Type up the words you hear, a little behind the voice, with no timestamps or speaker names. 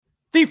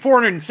The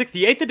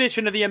 468th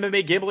edition of the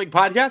MMA Gambling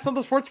Podcast on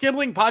the Sports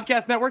Gambling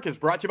Podcast Network is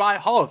brought to you by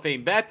Hall of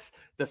Fame Bets,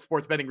 the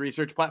sports betting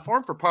research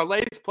platform for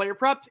parlays, player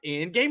props,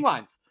 and game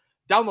lines.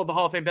 Download the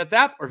Hall of Fame Bets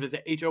app or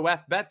visit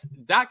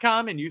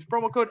hofbets.com and use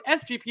promo code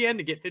SGPN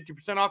to get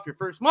 50% off your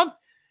first month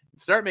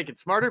and start making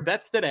smarter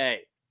bets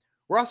today.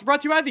 We're also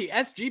brought to you by the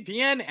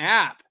SGPN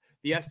app.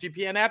 The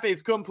SGPN app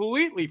is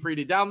completely free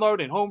to download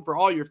and home for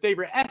all your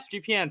favorite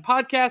SGPN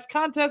podcasts,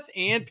 contests,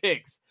 and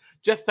picks.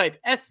 Just type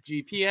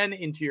SGPN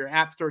into your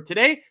app store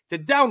today to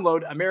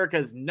download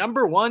America's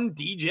 #1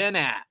 DGen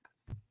app.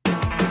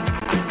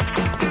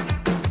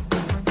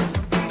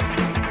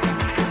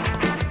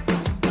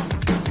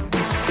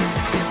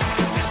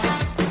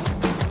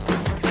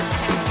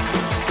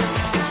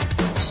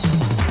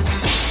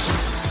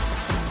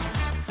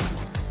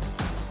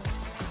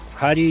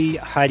 Howdy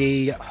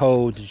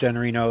ho,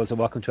 DeGenerinos, and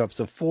welcome to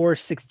episode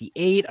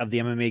 468 of the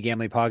MMA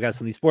Gambling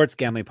Podcast on the Sports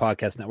Gambling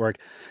Podcast Network.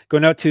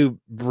 Going out to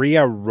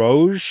Bria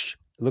Roge,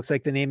 looks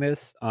like the name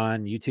is,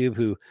 on YouTube,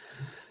 who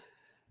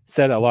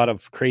said a lot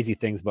of crazy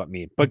things about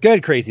me, but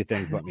good crazy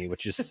things about me,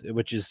 which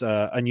is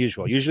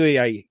unusual.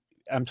 Usually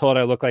I'm told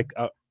I look like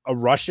a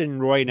Russian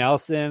Roy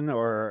Nelson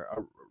or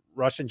a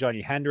Russian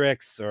Johnny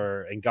Hendricks,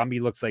 and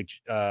Gumby looks like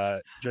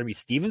Jeremy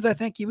Stevens. I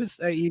think he was.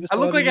 I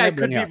look like I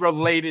could be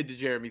related to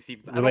Jeremy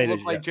Stevens. I don't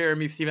look like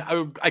Jeremy Stevens.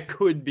 I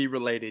could be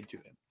related to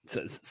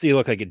him. So you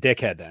look like a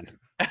dickhead then.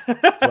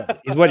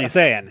 Is what he's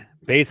saying,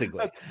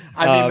 basically.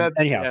 I mean,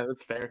 anyhow,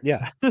 that's fair.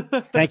 Yeah.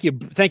 Thank you,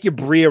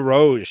 Bria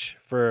Roge,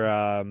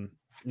 for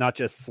not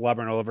just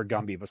slobbering all over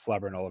Gumby, but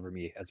slobbering all over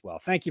me as well.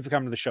 Thank you for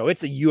coming to the show.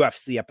 It's a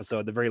UFC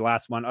episode, the very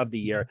last one of the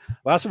year,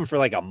 last one for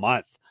like a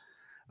month.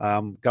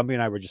 Gumby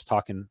and I were just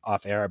talking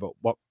off air about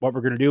what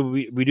we're going to do.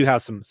 We do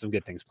have some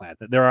good things planned.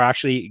 There are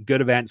actually good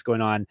events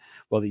going on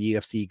while the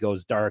UFC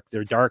goes dark.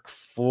 They're dark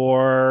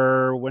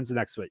for, when's the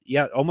next one?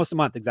 Yeah, almost a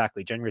month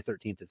exactly. January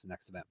 13th is the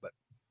next event, but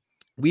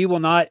we will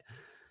not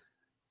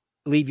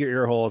leave your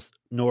ear holes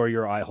nor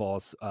your eye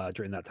holes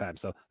during that time.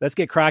 So let's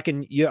get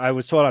cracking. I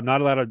was told I'm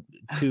not allowed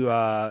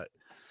to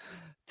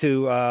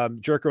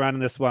jerk around in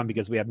this one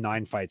because we have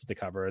 9 fights to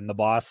cover, and the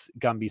boss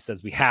Gumby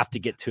says we have to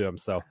get to him.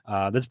 So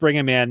let's bring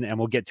him in and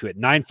we'll get to it.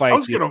 9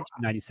 fights.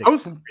 96.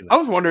 I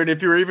was wondering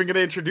if you were even going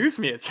to introduce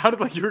me. It sounded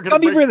like you were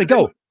going to really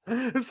go.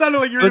 It sounded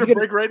like you were going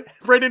to break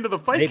right into the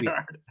fight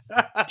card.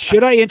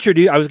 Should I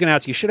introduce? I was going to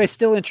ask you, should I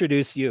still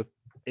introduce you?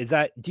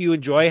 Do you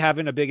enjoy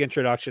having a big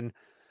introduction?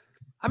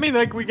 I mean,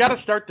 like, we got to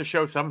start the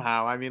show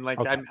somehow. I mean, like,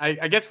 okay.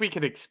 I guess we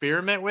could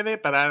experiment with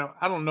it, but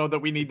I don't know that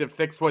we need to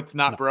fix what's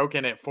not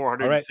broken at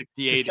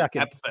 468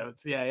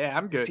 episodes. Yeah,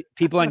 I'm good.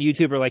 People on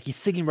YouTube are like, he's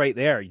sitting right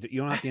there.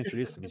 You don't have to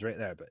introduce him. He's right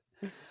there. But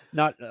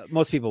not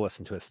most people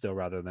listen to us still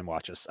rather than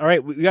watch us. All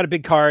right, we got a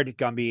big card,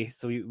 Gumby,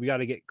 so we got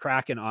to get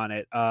cracking on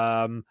it.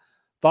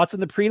 Thoughts on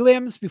the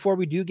prelims before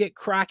we do get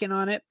cracking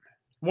on it?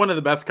 One of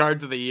the best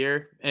cards of the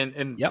year, and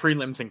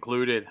prelims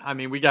included. I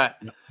mean, we got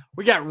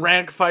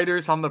ranked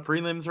fighters on the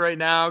prelims right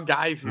now,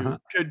 guys who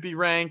could be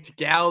ranked,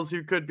 gals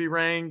who could be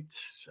ranked.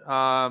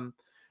 I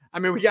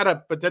mean, we got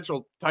a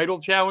potential title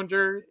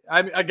challenger.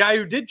 A guy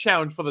who did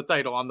challenge for the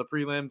title on the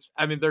prelims.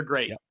 I mean, they're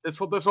great.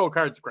 Yep. This whole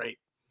card's great.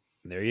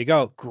 There you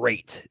go.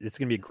 Great. It's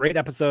going to be a great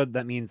episode.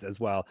 That means as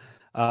well.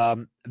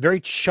 Very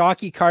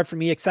chalky card for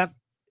me, except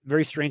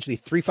very strangely,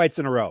 3 fights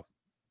in a row.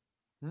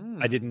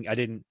 I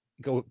didn't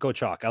go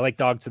chalk. I like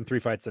dogs in 3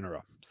 fights in a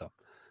row. So.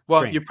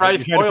 Well, you probably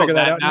spoiled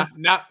that.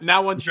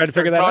 Now once you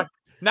start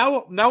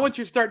once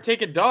you start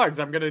taking dogs,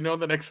 I'm going to know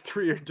the next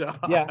 3 are dogs.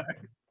 Yeah.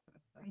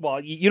 Well,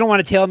 you don't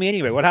want to tail me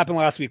anyway. What happened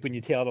last week when you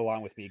tailed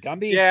along with me,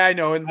 Gumby? Yeah, I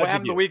know. And what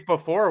happened the week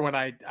before when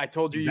I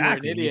told you you were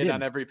an idiot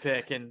on every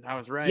pick, and I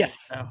was right.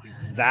 Yes, so.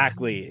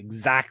 Exactly.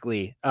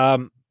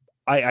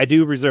 I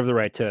do reserve the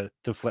right to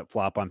flip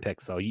flop on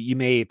picks, so you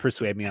may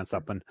persuade me on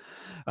something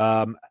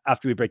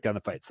after we break down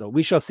the fight. So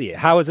we shall see.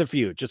 How is it for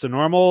you? Just a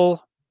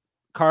normal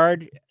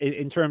card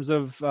in terms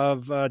of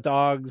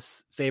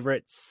dogs,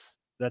 favorites,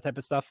 that type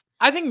of stuff?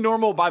 I think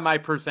normal by my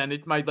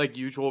percentage, my like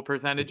usual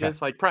percentages.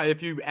 Okay. Like probably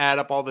if you add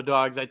up all the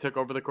dogs I took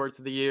over the course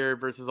of the year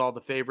versus all the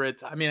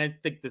favorites, I mean, I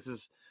think this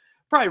is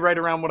probably right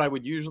around what I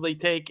would usually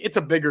take. It's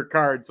a bigger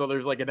card, so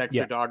there's like an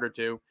extra dog or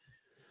two.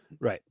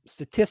 Right.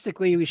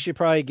 Statistically, we should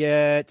probably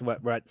get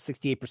we're at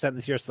 68%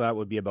 this year, so that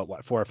would be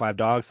about 4 or 5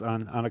 dogs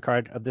on a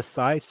card of this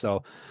size.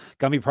 So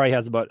Gumby probably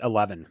has about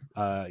 11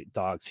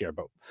 dogs here,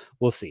 but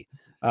we'll see.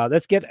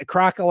 Let's get a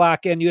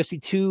crack-a-lack in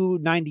UFC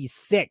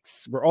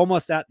 296. We're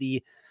almost at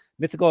the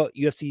mythical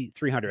UFC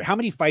 300. How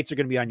many fights are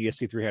going to be on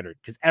UFC 300?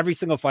 Because every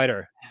single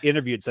fighter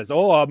interviewed says,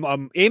 "Oh,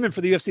 I'm aiming for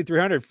the UFC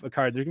 300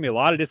 card." There's going to be a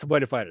lot of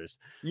disappointed fighters.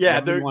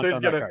 Yeah, there's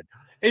gonna.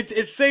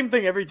 It's same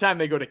thing every time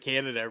they go to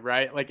Canada,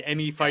 right? Like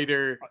any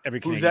fighter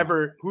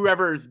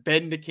whoever's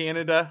been to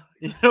Canada,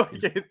 you know,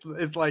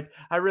 it's like,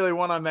 I really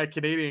want on that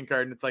Canadian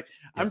card. And it's like,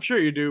 I'm sure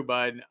you do,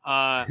 bud.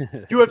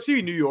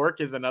 UFC New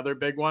York is another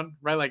big one,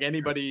 right? Like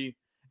anybody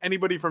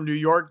anybody from New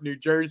York, New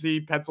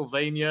Jersey,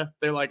 Pennsylvania,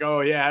 they're like,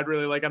 oh yeah, I'd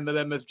really like on the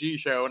MSG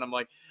show. And I'm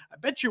like, I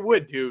bet you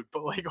would, dude.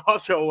 But like,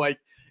 also like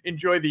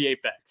enjoy the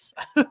Apex.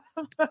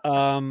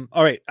 All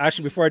right.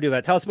 Actually, before I do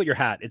that, tell us about your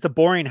hat. It's a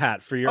boring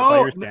hat for by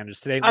your standards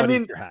today. What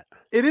is your hat?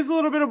 It is a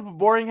little bit of a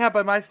boring hat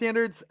by my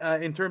standards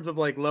in terms of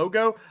like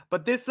logo,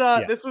 but this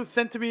was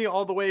sent to me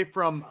all the way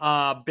from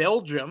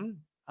Belgium.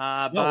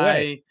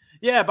 I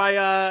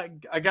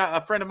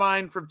got a friend of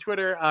mine from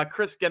Twitter,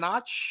 Chris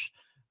Ganach,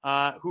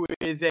 who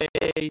is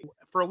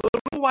for a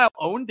little while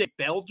owned a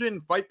Belgian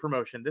fight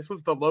promotion. This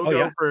was the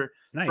logo for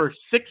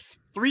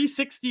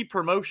 360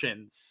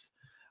 Promotions,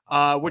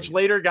 which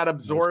later got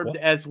absorbed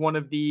as one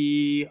of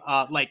the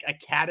like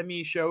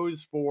academy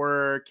shows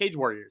for Cage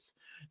Warriors.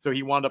 So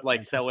he wound up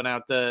like selling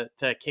out to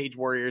Cage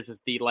Warriors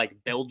as the like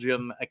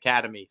Belgium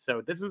Academy.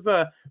 So this is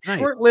a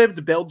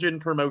short-lived Belgian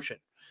promotion.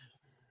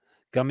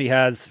 Gumby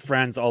has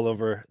friends all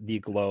over the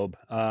globe.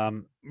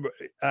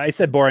 I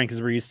said boring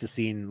because we're used to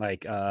seeing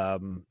like a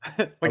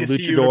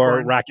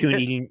luchador raccoon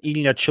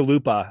eating a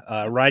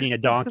chalupa, riding a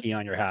donkey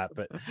on your hat,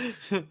 but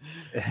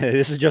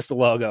this is just a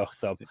logo.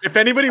 So if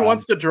anybody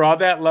wants to draw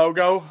that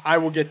logo, I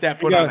will get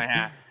that put on a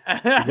hat.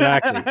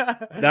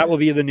 Exactly. That will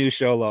be the new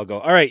show logo.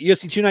 All right,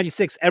 UFC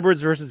 296,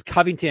 Edwards versus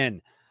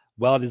Covington.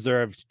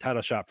 Well-deserved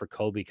title shot for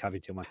Colby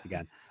Covington once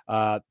again.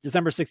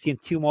 December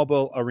 16th,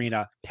 T-Mobile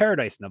Arena,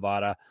 Paradise,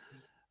 Nevada.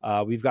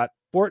 We've got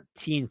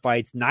 14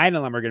 fights. 9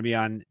 of them are going to be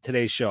on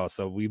today's show.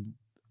 So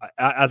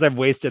as I've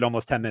wasted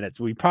almost 10 minutes,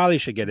 we probably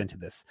should get into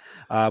this.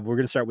 We're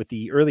going to start with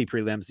the early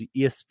prelims,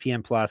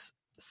 ESPN Plus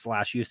 /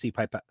 UFC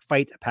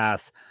Fight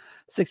Pass,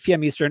 6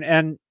 p.m. Eastern.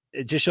 And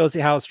it just shows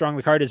you how strong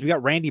the card is. We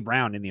got Randy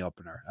Brown in the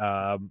opener.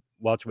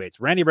 Welterweights.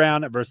 Randy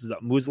Brown versus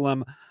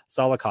Muslim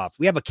Salikov.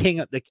 We have a king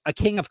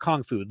of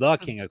Kung Fu, the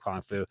king of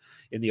Kung Fu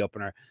in the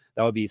opener.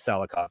 That would be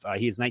Salikov.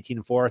 He is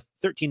 19-4,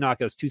 13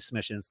 knockouts, 2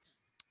 submissions.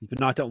 He's been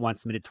knocked out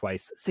once, submitted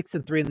twice.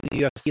 6-3 in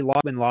the UFC.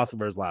 Loss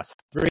over his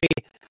last 3.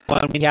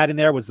 One we had in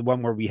there was the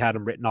one where we had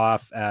him written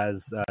off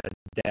as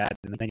dead,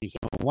 and then he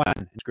came and won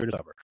and screwed us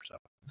over. So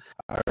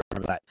I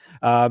remember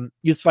that.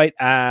 Used fight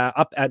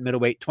up at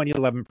middleweight,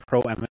 2011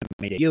 Pro MMA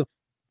debut.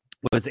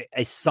 Was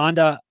a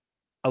Sonda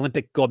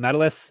Olympic gold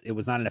medalist. It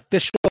was not an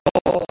official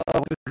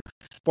Olympic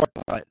sport,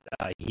 but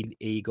he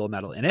a gold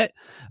medal in it.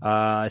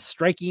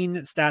 Striking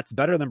stats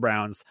better than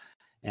Brown's.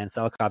 And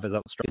Salikov has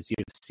outstruck his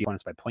UFC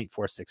opponents by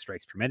 0.46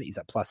 strikes per minute. He's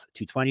at plus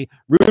 220.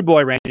 Rude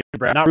boy Randy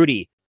Brown, not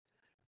Rudy.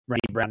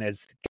 Randy Brown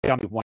is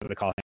wanted to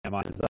call him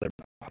on his other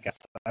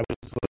podcast I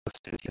was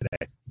listening to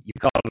today. You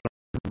called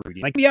him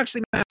Rudy. Like we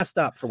actually messed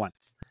up for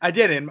once. I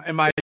did, and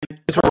my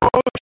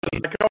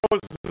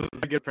co-host was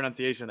a good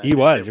pronunciation. He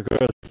was. Your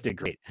co-host did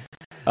great.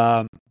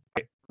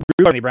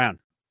 Randy Brown,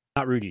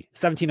 not Rudy.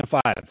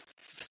 17-5,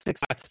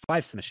 6 knocks,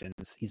 5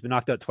 submissions. He's been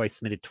knocked out twice,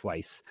 submitted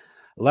twice.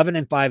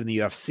 11-5 in the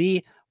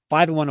UFC.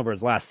 5-1 over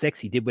his last 6.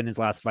 He did win his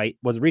last fight.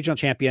 Was a regional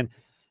champion.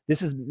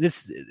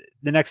 The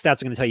next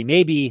stats are going to tell you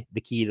maybe the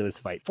key to this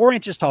fight. 4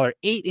 inches taller,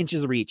 8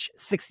 inches of reach,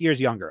 6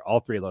 years younger. All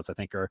 3 of those, I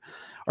think, are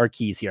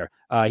keys here.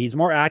 He's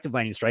more active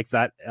landing strikes.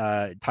 That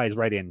ties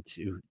right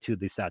into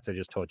the stats I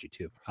just told you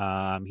too.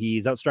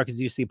 He's outstruck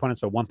his UFC opponents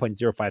by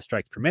 1.05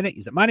 strikes per minute.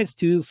 He's at minus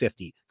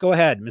 250. Go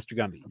ahead, Mr.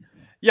 Gumby.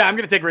 Yeah, I'm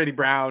going to take Randy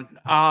Brown.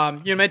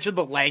 You mentioned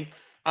the length.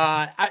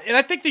 And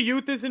I think the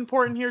youth is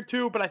important here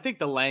too, but I think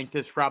the length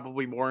is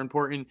probably more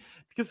important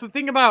because the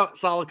thing about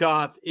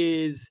Salikov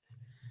is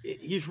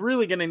he's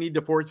really going to need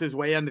to force his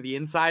way onto the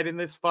inside in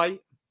this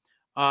fight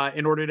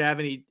in order to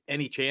have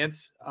any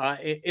chance.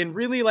 And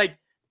really, like,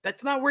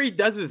 that's not where he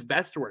does his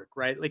best work,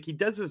 right? Like he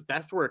does his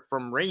best work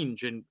from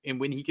range and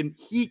when he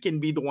can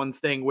be the one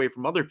staying away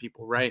from other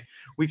people, right?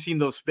 We've seen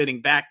those spinning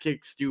back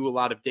kicks do a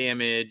lot of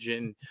damage.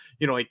 And,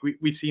 you know, like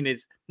we've seen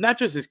his, not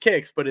just his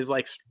kicks, but his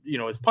like, you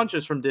know, his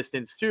punches from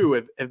distance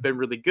too have been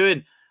really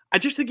good. I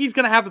just think he's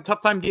going to have a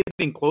tough time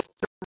getting close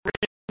to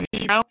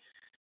Randy Brown.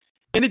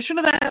 In addition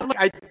to that,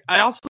 like,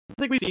 I also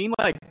think we've seen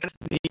like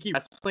sneaky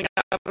wrestling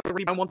out of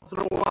Randy Brown once in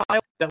a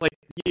while that like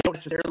you don't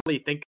necessarily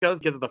think of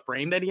because of the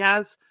frame that he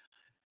has.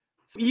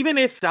 So even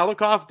if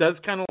Salikov does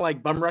kind of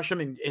like bum rush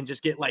him and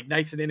just get like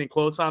nice and in and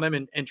close on him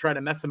and try to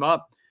mess him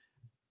up,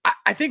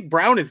 I think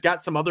Brown has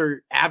got some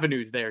other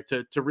avenues there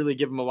to really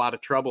give him a lot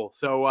of trouble.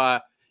 So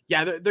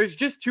there's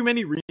just too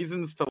many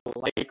reasons to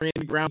like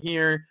Randy Brown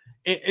here.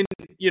 And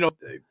you know,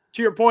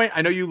 to your point,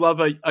 I know you love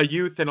a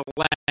youth and a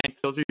length.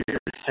 Those are your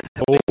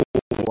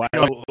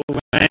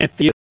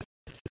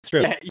it's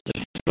true. Yeah,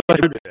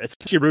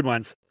 especially rude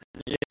ones.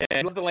 Yeah,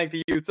 I love the length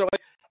of youth. So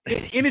like,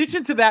 in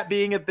addition to that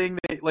being a thing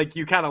that like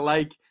you kind of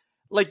like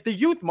the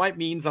youth might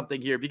mean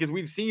something here because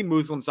we've seen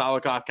Muslim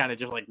Salikov kind of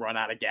just like run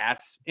out of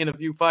gas in a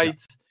few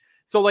fights. Yeah.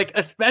 So like,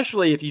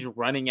 especially if he's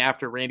running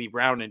after Randy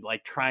Brown and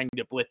like trying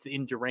to blitz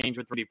into range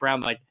with Randy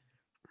Brown, like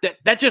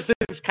that just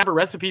is kind of a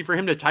recipe for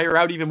him to tire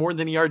out even more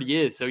than he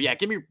already is. So yeah,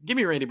 give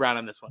me Randy Brown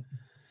on this one.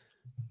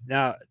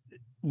 Now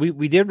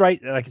we did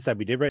write, like I said,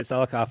 we did write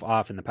Salikov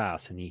off in the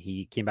past and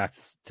he came back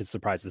to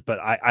surprise us, but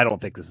I don't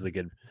think this is a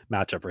good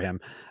matchup for him.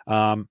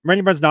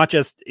 Randy Brown's not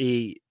just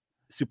a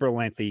super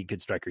lengthy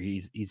good striker.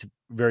 He's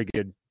very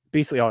good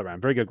basically all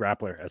around. Very good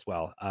grappler as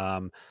well.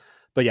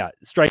 But yeah,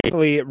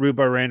 strikingly,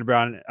 Ruba, Randy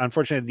Brown.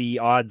 Unfortunately, the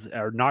odds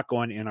are not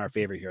going in our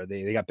favor here.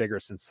 They got bigger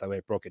since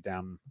I broke it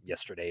down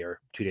yesterday or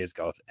 2 days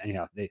ago. And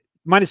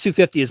minus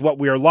 250 is what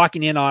we are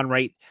locking in on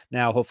right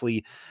now.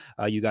 Hopefully,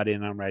 you got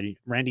in on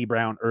Randy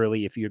Brown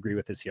early if you agree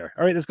with this here.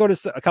 All right, let's go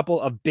to a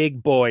couple of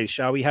big boys,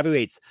 shall we?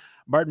 Heavyweights: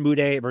 Martin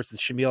Buday versus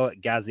Shamil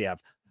Gaziev.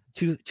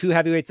 Two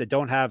heavyweights that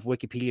don't have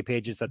Wikipedia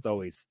pages. That's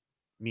always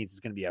means it's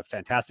going to be a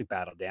fantastic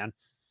battle, Dan.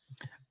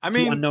 I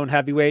mean, 2 unknown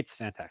heavyweights,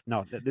 fantastic.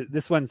 No,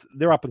 this one's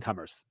they're up and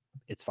comers.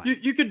 It's fine.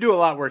 You could do a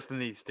lot worse than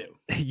these two.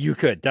 You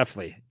could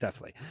definitely.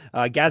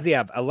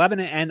 Gaziev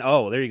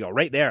 11-0. There you go,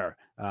 right there.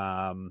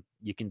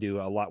 You can do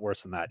a lot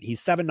worse than that.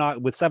 He's 7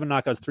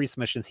 knockouts, 3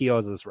 submissions. He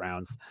owes his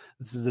rounds.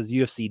 This is his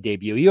UFC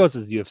debut. He owes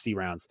his UFC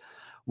rounds.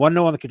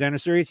 1-0 on the Contender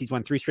Series. He's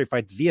won 3 straight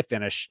fights via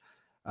finish.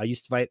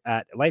 Used to fight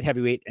at light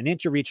heavyweight, an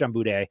inch of reach on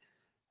Buday.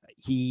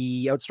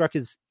 He outstruck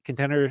his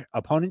contender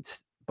opponent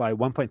by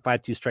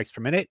 1.52 strikes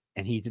per minute,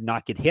 and he did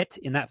not get hit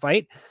in that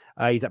fight.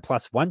 He's at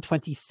plus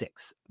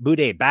 126.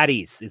 Buday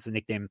Baddies is the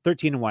nickname.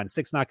 13-1,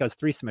 6 knockouts,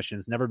 3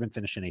 submissions, never been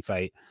finished in a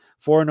fight.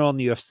 4-0 in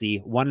the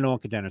UFC, 1-0 in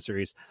Contender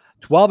Series,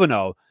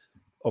 12-0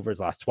 over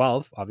his last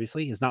 12.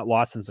 Obviously, he's not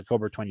lost since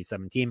October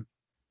 2017.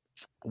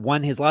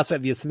 Won his last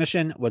fight via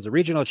submission. Was a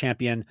regional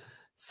champion.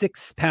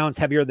 6 pounds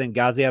heavier than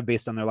Gaziev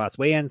based on their last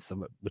weigh-ins,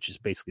 which is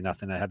basically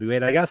nothing at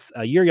heavyweight, I guess.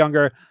 A year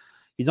younger.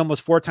 He's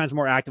almost 4 times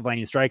more active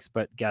landing strikes,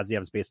 but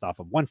Gaziev is based off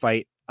of 1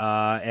 fight.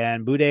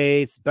 And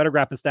Buday's better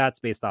grappling stats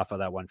based off of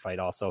that 1 fight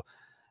also.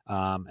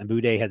 And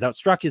Buday has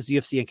outstruck his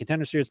UFC and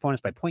Contender Series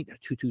opponents by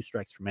 0.22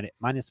 strikes per minute,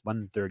 minus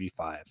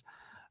 135.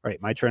 All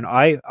right, my turn.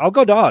 I'll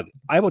go dog.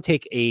 I will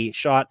take a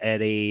shot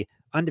at a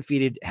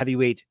undefeated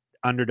heavyweight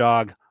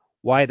underdog.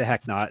 Why the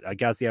heck not?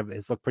 Gaziev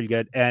has looked pretty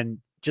good. And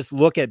just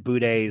look at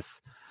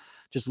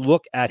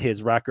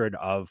his record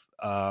of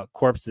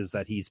corpses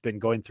that he's been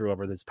going through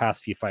over this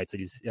past few fights that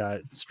he's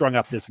strung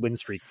up this win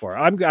streak for.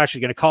 I'm actually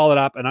going to call it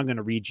up, and I'm going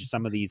to read you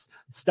some of these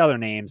stellar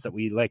names that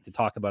we like to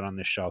talk about on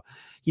this show.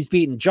 He's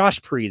beaten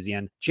Josh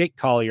Parisian, Jake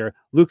Collier,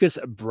 Lucas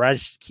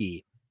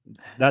Brzeski.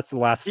 That's the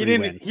last. He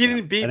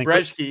didn't beat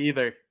Brzeski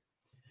either.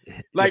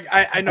 Like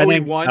I know he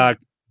won.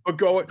 But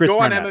go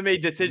on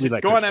MMA decisions.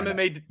 Go on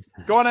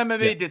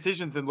MMA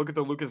decisions and look at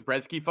the Lucas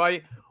Brzeski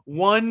fight.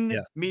 One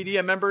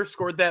media member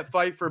scored that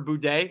fight for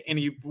Buday, and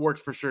he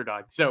works for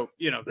Sherdog. So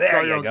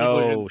there you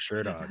go,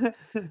 Sherdog.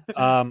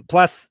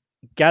 Plus,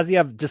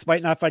 Gaziev,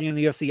 despite not fighting in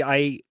the UFC,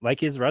 I like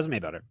his resume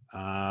better.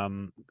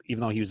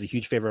 Even though he was a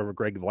huge favorite over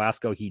Greg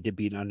Velasco, he did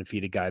beat an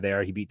undefeated guy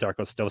there. He beat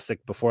Darko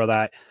Stosic before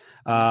that.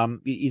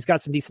 He's got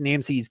some decent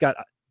names. He's got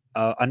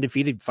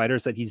undefeated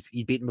fighters that he's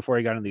beaten before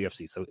he got in the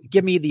UFC. So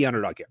give me the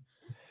underdog here.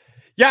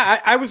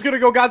 Yeah, I was going to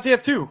go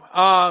Gaziev too.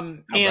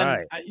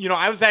 Right.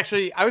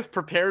 I was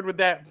prepared with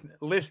that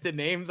list of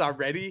names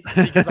already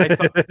because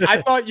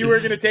I thought you were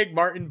going to take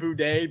Martin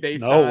Buday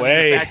based on the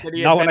fact that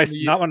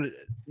he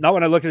not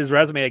when I look at his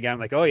resume again. I'm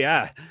like, oh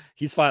yeah,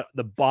 he's fought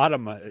the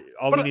bottom.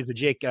 All he needs is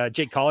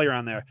Jake Collier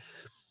on there.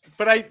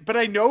 But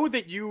I know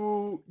that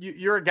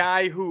you're a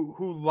guy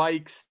who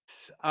likes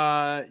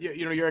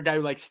you're a guy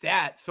who likes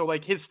stats. So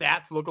like his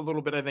stats look a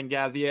little better than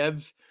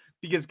Gaziev's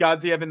because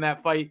Gaziev in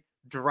that fight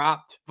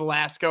dropped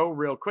Velasco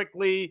real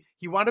quickly.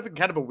 He wound up in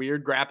kind of a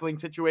weird grappling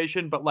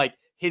situation, but like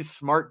his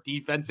smart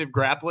defensive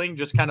grappling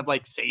just kind of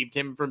like saved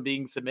him from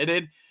being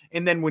submitted.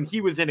 And then when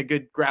he was in a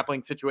good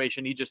grappling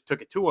situation, he just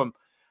took it to him.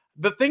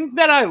 The thing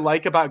that I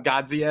like about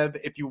Gaziev,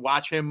 if you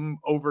watch him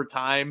over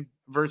time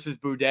versus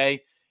Buday,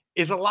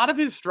 is a lot of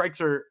his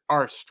strikes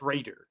are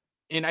straighter.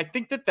 And I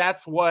think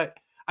that's what,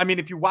 I mean,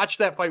 if you watch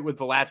that fight with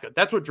Velasco,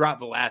 that's what dropped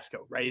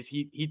Velasco, right? Is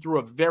he threw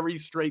a very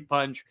straight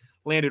punch,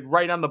 landed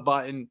right on the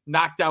button,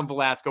 knocked down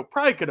Velasco.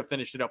 Probably could have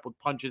finished it up with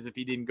punches if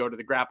he didn't go to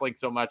the grappling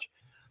so much.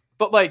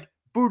 But like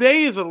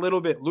Buday is a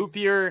little bit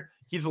loopier.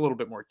 He's a little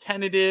bit more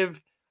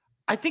tentative.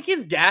 I think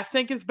his gas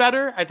tank is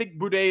better. I think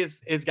Buday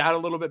is got a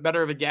little bit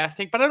better of a gas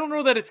tank, but I don't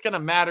know that it's going to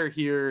matter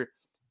here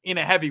in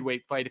a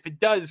heavyweight fight. If it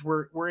does,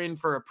 we're in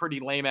for a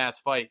pretty lame ass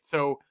fight.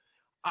 So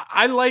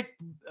I like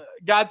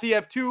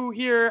Gaziev too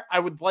here. I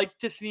would like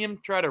to see him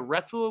try to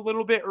wrestle a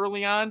little bit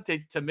early on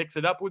to mix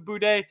it up with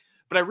Buday.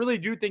 But I really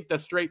do think the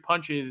straight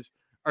punches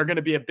are going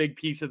to be a big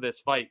piece of this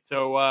fight.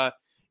 So,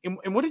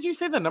 and what did you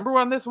say the number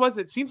on this was?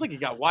 It seems like it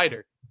got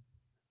wider.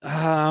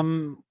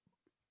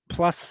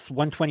 Plus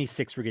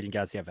 126 we're getting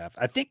Gaziev.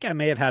 I think I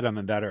may have had him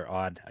in better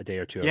odd a day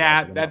or two ago.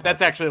 Yeah,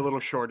 that's actually a little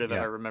shorter than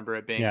I remember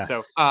it being. Yeah.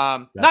 So,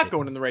 not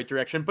going in the right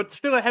direction, but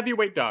still a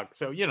heavyweight dog.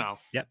 So,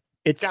 Yep.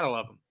 It's gotta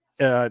love him.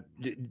 To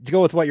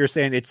go with what you're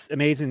saying, it's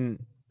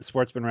amazing. The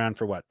sport's been around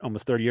for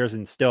almost 30 years,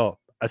 and still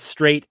a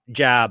straight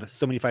jab.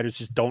 So many fighters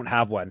just don't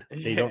have one.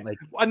 They don't like.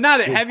 Well,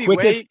 not a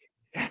heavyweight.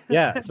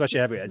 Yeah, especially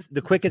heavyweight. It's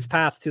the quickest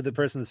path to the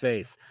person's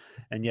face,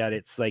 and yet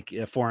it's like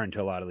foreign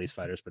to a lot of these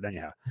fighters. But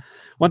anyhow,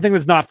 one thing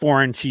that's not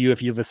foreign to you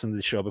if you've listened to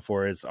the show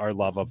before is our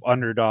love of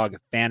underdog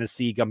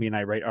fantasy. Gumby and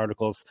I write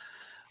articles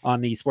on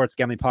the Sports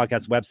Gambling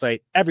Podcast website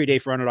every day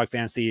for Underdog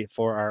Fantasy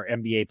for our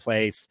NBA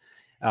plays.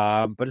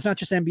 But it's not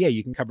just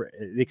NBA.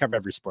 They cover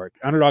every sport.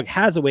 Underdog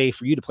has a way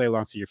for you to play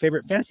alongside your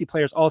favorite fantasy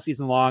players all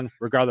season long,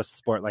 regardless of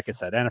sport. Like I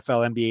said,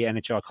 NFL, NBA,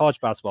 NHL,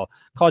 college basketball,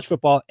 college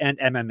football, and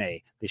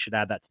MMA. They should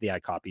add that to the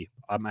ad copy.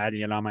 I'm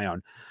adding it on my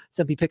own.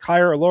 Simply pick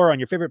higher or lower on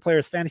your favorite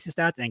players' fantasy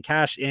stats and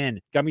cash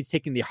in. Gummy's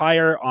taking the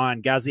higher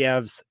on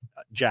Gaziev's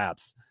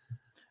jabs.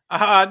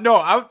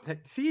 No,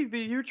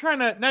 you're trying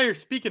to, now you're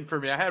speaking for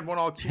me. I had one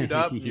all queued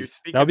up and you're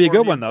speaking. That'll be a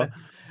good one though.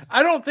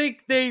 I don't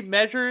think they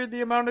measure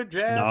the amount of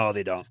jabs. No,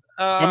 they don't.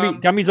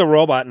 Gummy's a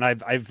robot, and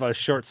I've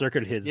short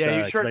circuited his.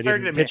 Yeah, you short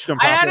circuited him.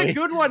 I had a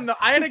good one though.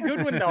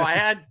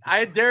 I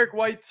had Derek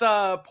White's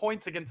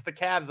points against the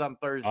Cavs on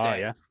Thursday. Oh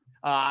yeah.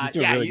 He's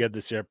doing really good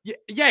this year.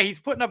 Yeah, he's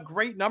putting up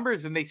great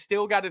numbers, and they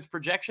still got his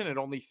projection at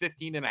only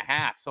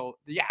 15.5. So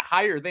yeah,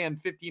 higher than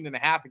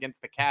 15.5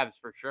 against the Cavs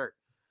for sure.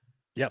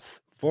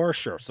 Yes, for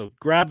sure. So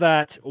grab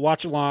that,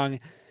 watch along,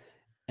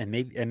 and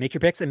make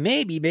your picks, and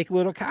maybe make a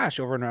little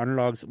cash over on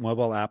Underdog's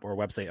mobile app or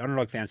website,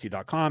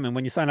 underdogfantasy.com. And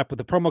when you sign up with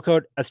the promo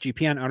code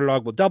SGPN,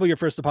 Underdog will double your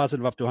first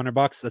deposit of up to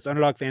 $100. That's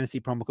Underdog Fantasy,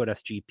 promo code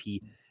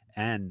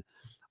SGPN.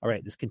 All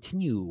right, let's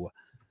continue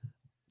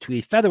to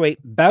a featherweight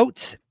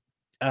bout.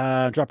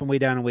 Dropping way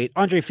down in weight.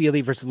 Andre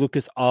Fili versus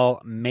Lucas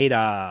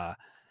Almeida.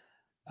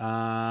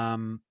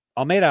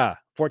 Almeida,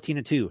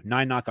 14-2,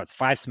 9 knockouts,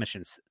 5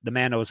 submissions. The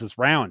man owes his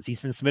rounds. He's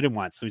been submitted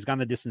once, so he's gone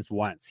the distance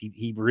once.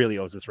 He really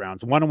owes his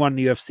rounds. 1-1 in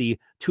the UFC,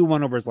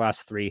 2-1 over his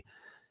last 3.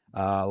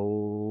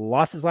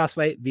 Lost his last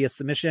fight via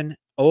submission,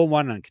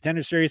 0-1 on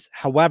Contender Series.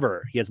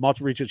 However, he has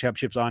multiple regional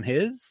championships on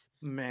his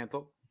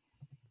mantle.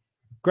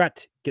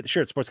 Correct. Get the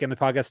shirt,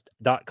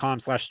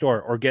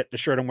 sportsgamblingpodcast.com/store, or get the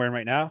shirt I'm wearing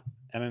right now,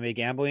 MMA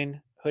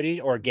Gambling hoodie,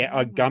 or get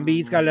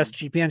Gumby's got an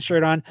SGPN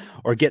shirt on,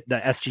 or get the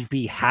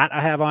SGP hat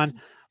I have on.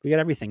 We got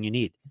everything you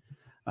need.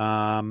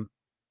 All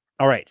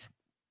right.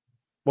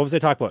 What was I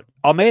talking about?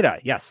 Almeida,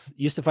 yes,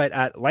 used to fight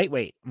at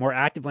lightweight, more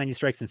active landing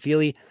strikes than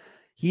Fili.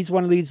 He's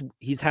one of these.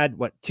 He's had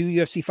 2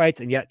 UFC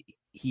fights, and yet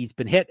he's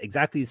been hit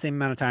exactly the same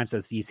amount of times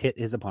as he's hit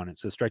his opponent.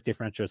 So strike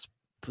differential is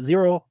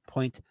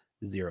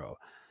 0.0.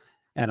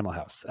 Animal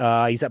House.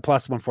 He's at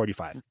plus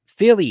 145.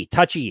 Fili,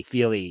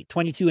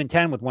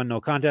 22-10 with 1 no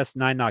contest,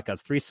 9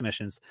 knockouts, 3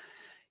 submissions.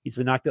 He's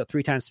been knocked out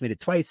 3 times, submitted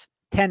twice.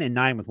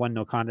 10-9 with 1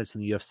 no contest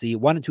in the UFC.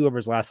 1-2 over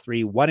his last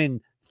 3.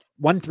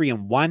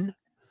 1-3-1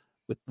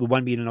 with the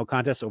 1 being a no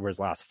contest over his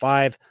last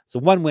 5. So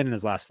 1 win in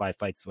his last 5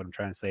 fights is what I'm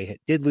trying to say. He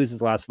did lose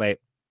his last fight.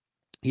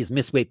 He's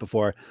missed weight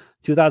before.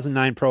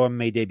 2009 pro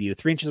MMA debut.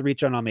 3 inches of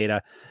reach on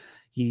Almeida.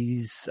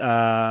 He's been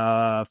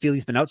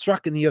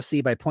outstruck in the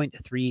UFC by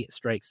 0.3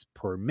 strikes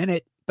per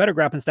minute. Better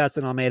grappling stats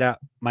than Almeida,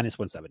 minus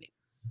 170.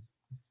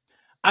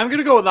 I'm going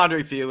to go with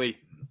Andre Fili.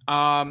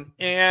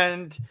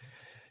 And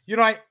you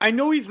know, I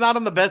know he's not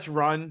on the best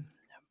run,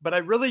 but I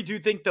really do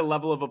think the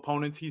level of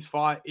opponents he's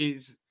fought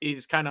is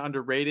kind of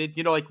underrated.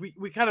 You know, like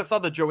we kind of saw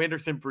the Joe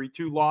Anderson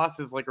Brito loss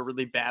as like a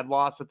really bad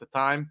loss at the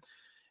time.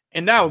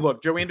 And now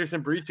look, Joe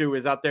Anderson Brito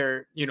is out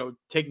there, you know,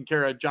 taking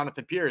care of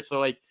Jonathan Pierce. So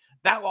like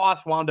that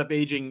loss wound up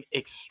aging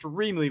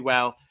extremely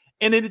well.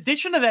 And in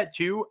addition to that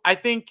too, I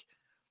think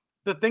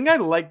the thing I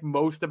like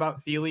most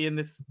about Fili in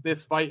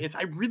this fight is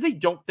I really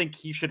don't think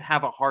he should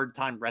have a hard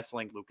time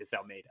wrestling Lucas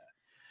Almeida.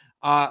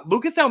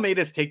 Lucas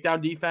Almeida's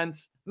takedown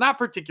defense, not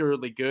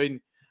particularly good.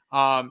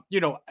 You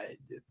know,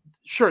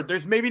 sure,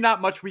 there's maybe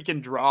not much we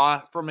can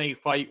draw from a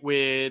fight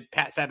with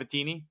Pat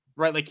Sabatini,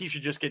 right? Like he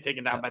should just get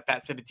taken down by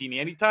Pat Sabatini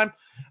anytime.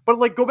 But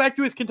like go back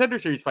to his Contender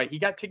Series fight. He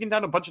got taken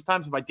down a bunch of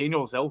times by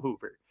Daniel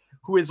Zellhuber,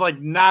 who is like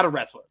not a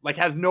wrestler, like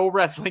has no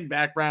wrestling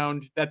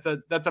background. That's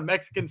a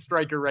Mexican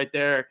striker right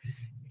there.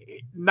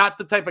 Not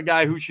the type of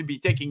guy who should be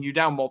taking you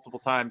down multiple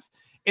times.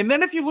 And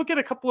then if you look at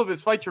a couple of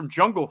his fights from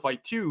Jungle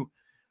Fight too,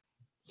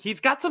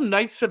 he's got some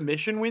nice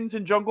submission wins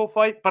in Jungle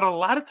Fight, but a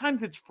lot of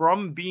times it's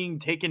from being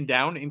taken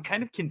down and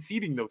kind of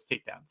conceding those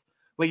takedowns.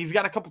 Like he's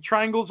got a couple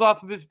triangles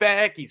off of his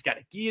back. He's got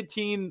a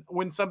guillotine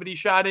when somebody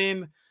shot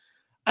in.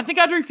 I think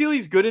Andre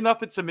Fili's good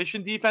enough at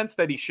submission defense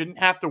that he shouldn't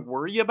have to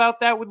worry about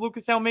that with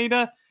Lucas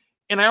Almeida.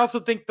 And I also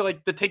think that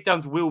like the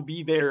takedowns will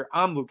be there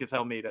on Lucas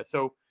Almeida.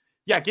 So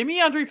yeah, give me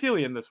Andre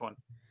Fili in this one.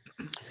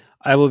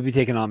 I will be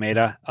taking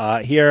Almeida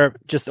here.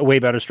 Just a way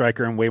better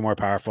striker and way more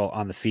powerful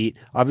on the feet.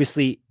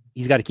 Obviously,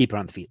 he's got to keep it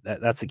on the feet.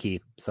 That's the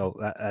key. So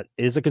that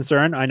is a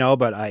concern, I know,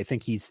 but I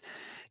think he's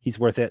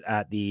worth it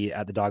at the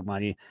dog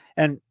money.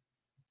 And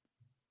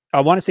I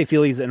want to say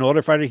Fili's an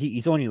older fighter.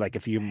 He's only like a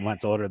few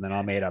months older than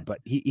Almeida, but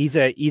he's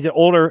an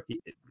older.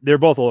 They're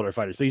both older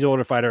fighters, but he's an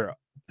older fighter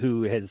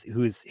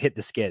who's hit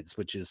the skids,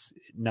 which is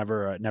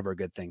never a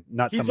good thing.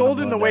 He's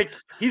old in the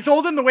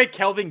way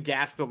Kelvin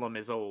Gastelum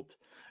is old.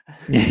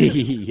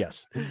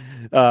 Yes.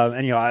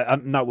 And you know,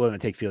 I'm not willing to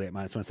take Fili at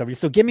minus 170.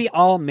 So give me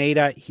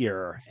Almeida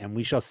here, and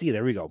we shall see.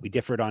 There we go. We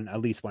differed on at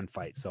least one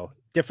fight, so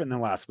different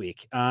than last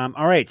week. All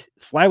right,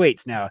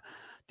 flyweights now.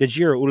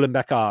 Dajir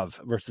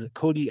Ulanbekov versus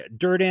Cody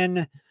Durden.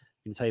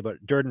 I'm going to tell you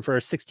about Durden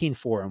first.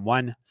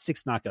 16-4-1,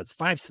 6 knockouts,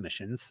 5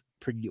 submissions.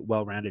 Pretty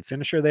well-rounded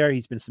finisher there.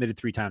 He's been submitted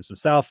 3 times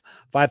himself.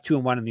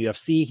 5-2-1 in the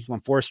UFC. He's won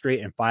 4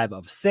 straight and 5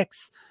 of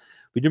 6.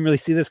 we didn't really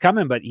see this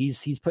coming, but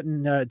he's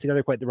putting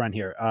together quite the run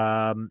here.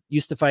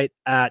 Used to fight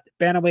at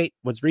bantamweight,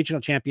 was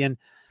regional champion.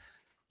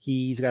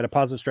 He's got a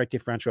positive strike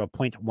differential of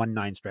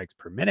 0.19 strikes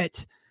per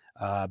minute.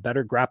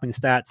 Better grappling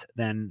stats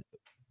than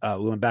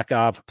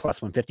Ulanbekov,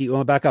 plus 150.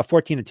 Ulanbekov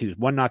 14-2,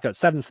 1 knockout,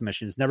 7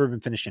 submissions, never been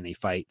finished in a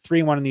fight.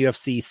 3-1 in the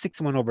UFC,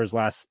 6-1 over his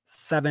last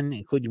 7,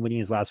 including winning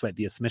his last fight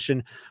via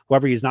submission.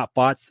 However, he's not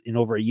fought in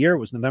over a year. It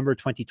was November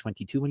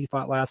 2022 when he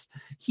fought last.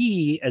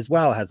 He as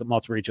well has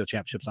multiple regional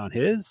championships on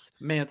his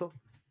mantle.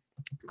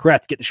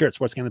 Correct. Get the shirt,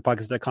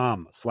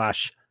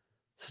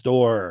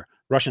 sportsgamblingpodcast.com/store.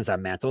 Russians have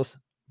mantles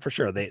for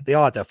sure. They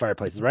all have to have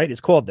fireplaces, right? It's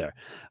cold there.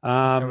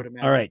 All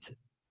right.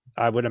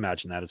 I would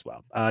imagine that as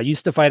well.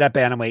 Used to fight at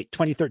bantamweight,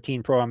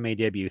 2013 pro MMA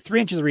debut, 3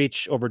 inches of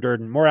reach over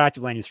Durden, more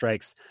active landing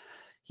strikes.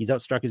 He's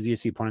outstruck his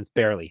UFC opponents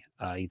barely.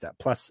 He's at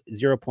plus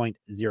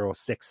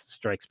 0.06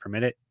 strikes per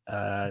minute.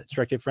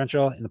 Strike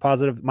differential in the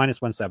positive,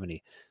 minus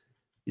 170.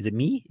 Is it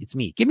me? It's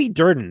me. Give me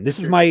Durden. This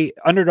is my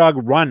underdog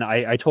run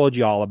I told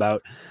you all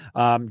about.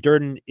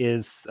 Durden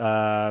is,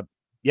 like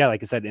I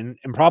said, an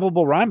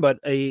improbable run, but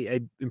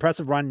a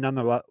impressive run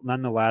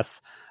nonetheless.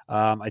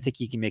 I think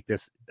he can make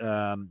this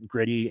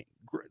gritty,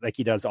 like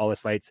he does all his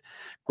fights,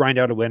 grind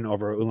out a win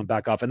over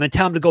Ulanbekov, and then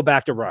tell him to go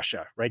back to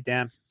Russia, right,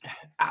 Dan?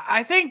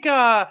 I think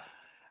the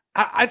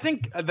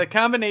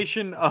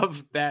combination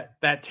of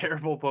that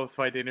terrible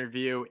post-fight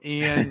interview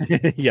and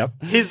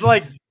his,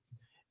 like,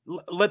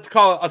 let's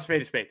call it a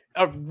spade,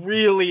 a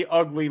really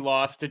ugly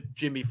loss to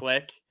Jimmy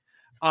Flick.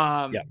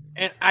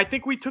 And I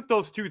think we took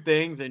those two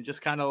things and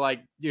just kind of like,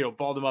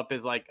 balled him up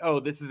as like,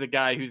 oh, this is a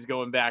guy who's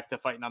going back to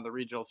fighting on the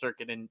regional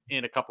circuit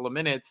in a couple of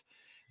minutes.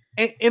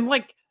 And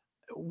like,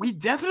 we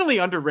definitely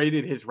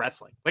underrated his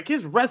wrestling. Like,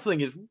 his wrestling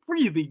is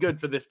really good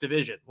for this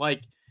division.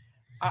 Like,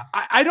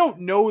 I don't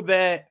know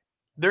that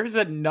there's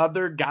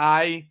another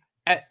guy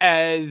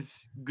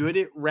as good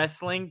at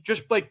wrestling,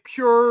 just like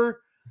pure,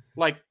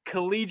 like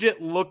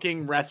collegiate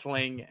looking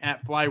wrestling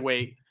at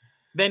flyweight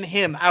than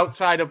him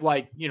outside of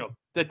like,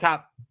 the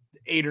top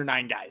 8 or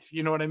 9 guys.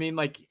 You know what I mean?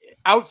 Like,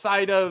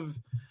 outside of,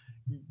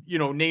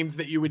 names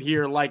that you would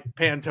hear like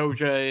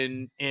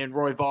Pantoja and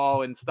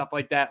Royval and stuff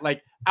like that.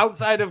 Like,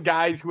 outside of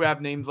guys who have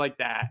names like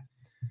that,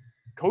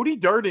 Cody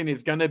Durden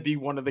is going to be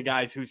one of the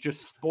guys who's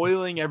just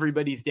spoiling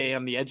everybody's day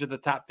on the edge of the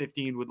top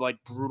 15 with like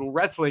brutal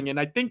wrestling. And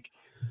I think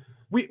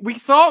we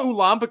saw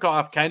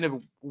Ulanbekov kind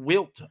of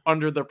wilt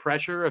under the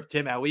pressure of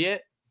Tim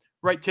Elliott,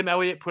 right? Tim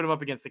Elliott put him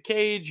up against the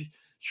cage.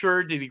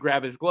 Sure, did he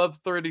grab his gloves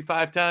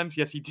 35 times?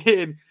 Yes, he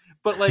did.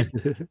 But like,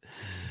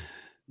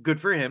 good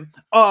for him.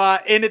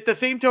 And at the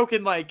same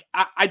token, like,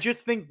 I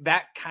just think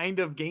that kind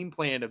of game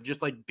plan of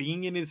just like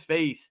being in his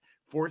face,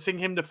 forcing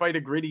him to fight a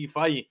gritty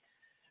fight,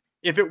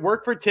 if it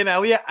worked for Tim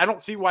Elliott, I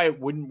don't see why it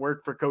wouldn't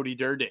work for Cody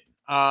Durden.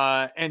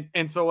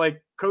 And so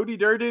like Cody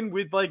Durden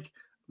with like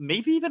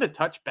maybe even a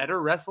touch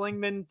better wrestling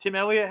than Tim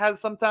Elliott has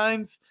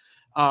sometimes,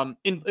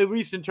 at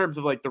least in terms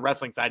of like the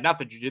wrestling side, not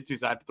the jiu-jitsu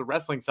side, but the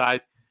wrestling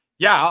side.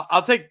 Yeah,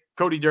 I'll take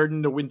Cody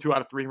Durden to win 2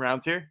 out of 3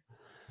 rounds here.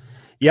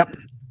 Yep.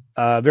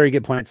 Very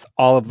good points.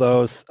 All of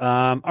those.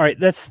 All right,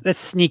 let's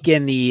sneak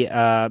in the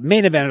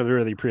main event of the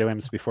early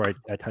prelims before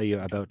I tell you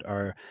about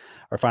our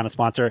final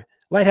sponsor.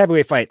 Light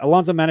heavyweight fight,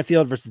 Alonzo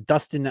Menifield versus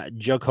Dustin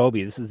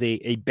Jacoby. This is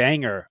a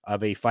banger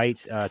of a fight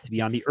to be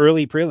on the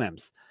early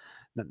prelims.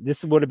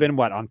 This would have been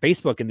on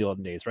Facebook in the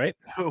olden days, right?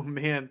 Oh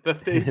man, the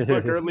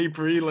Facebook early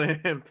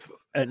prelims.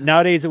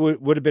 Nowadays, it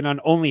would have been on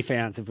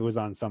OnlyFans if it was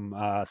on some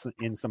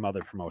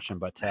other promotion,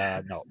 but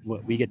no,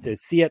 we get to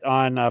see it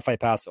on Fight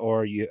Pass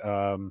or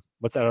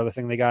what's that other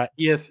thing they got?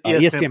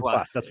 ESPN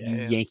Plus. That's what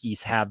you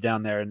Yankees have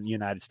down there in the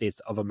United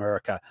States of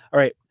America. All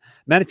right,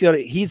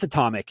 Menifield, he's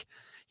atomic.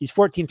 He's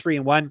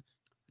 14-3-1,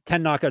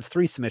 10 knockouts,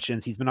 3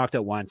 submissions. He's been knocked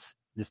out once.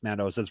 This man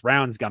knows his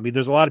rounds, Gumby.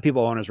 There's a lot of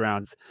people on his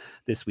rounds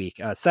this week.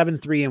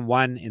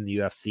 7-3-1 in the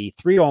UFC,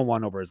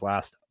 3-1 over his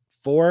last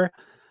 4.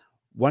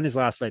 Won his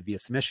last fight via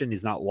submission.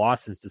 He's not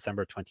lost since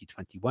December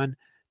 2021.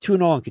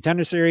 2-0 in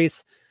Contender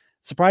Series.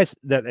 Surprised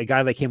that a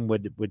guy like him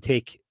would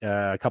take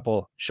a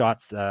couple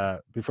shots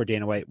before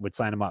Dana White would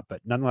sign him up,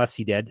 but nonetheless,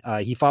 he did.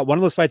 He fought one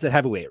of those fights at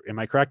heavyweight. Am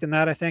I correct in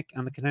that? I think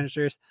on the Contender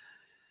Series.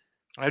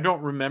 I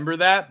don't remember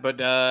that, but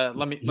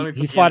let me.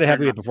 He's fought at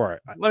heavyweight before.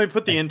 Let me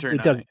put the intern.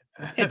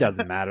 It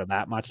doesn't matter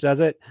that much, does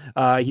it?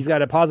 He's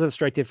got a positive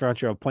strike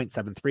differential of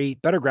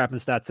 0.73. Better grappling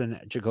stats than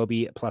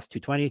Jacoby, plus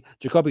 220.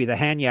 Jacoby, the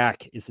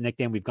Hanyak, is the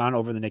nickname. We've gone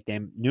over the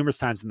nickname numerous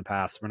times in the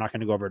past. We're not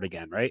going to go over it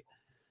again, right?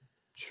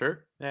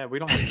 Sure. Yeah, we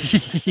don't.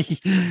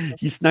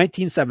 He's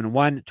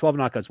 19-7-1, 12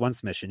 knockouts, 1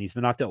 submission. He's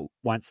been knocked out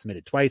once,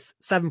 submitted twice.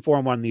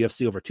 7-4-1 in the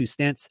UFC over 2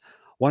 stints.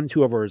 1-2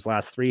 over his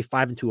last 3.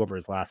 5-2 over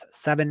his last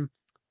 7.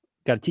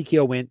 Got a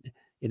TKO win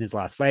in his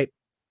last fight.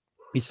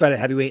 He's fought at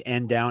heavyweight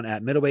and down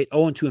at middleweight.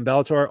 0-2 in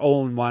Bellator,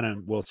 0-1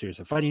 on World Series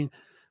of Fighting.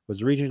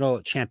 Was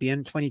regional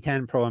champion,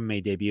 2010 pro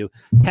MMA debut.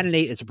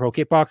 10-8 as a pro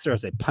kickboxer,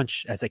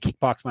 as I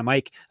kickbox my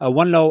mic.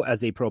 1-0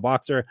 as a pro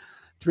boxer.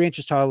 3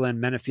 inches taller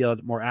than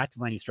Menifield, more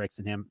active landing strikes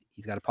than him.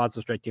 He's got a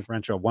positive strike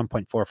differential of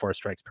 1.44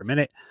 strikes per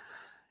minute.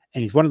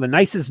 And he's one of the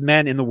nicest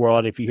men in the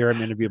world. If you hear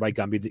him interviewed by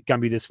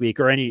Gumby this week,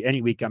 or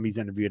any week Gumby's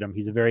interviewed him,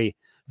 he's a very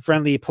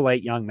friendly,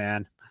 polite young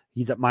man.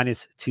 He's at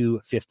minus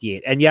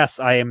 258. And yes,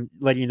 I am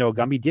letting you know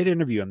Gumby did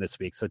interview him this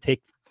week. So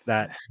take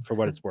that for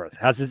what it's worth.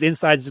 Has his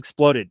insides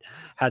exploded?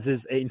 Has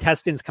his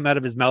intestines come out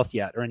of his mouth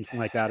yet or anything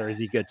like that? Or is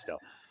he good still?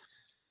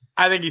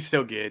 I think he's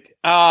still good.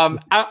 I'll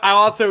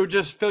also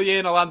just fill you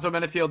in. Alonzo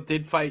Menefield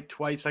did fight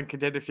twice on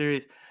Contender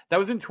Series. That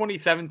was in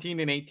 2017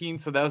 and 18.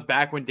 So that was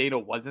back when Dana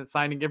wasn't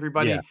signing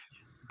everybody. Yeah.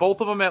 Both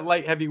of them at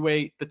light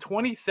heavyweight. The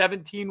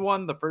 2017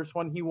 one, the first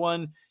one he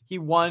won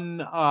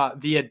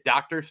via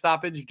doctor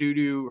stoppage due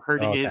to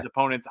hurting his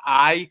opponent's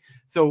eye.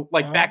 So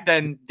back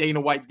then, Dana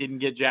White didn't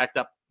get jacked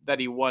up that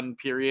he won,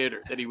 period,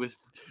 or that he was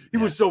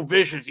so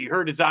vicious he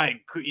hurt his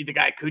eye and the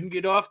guy couldn't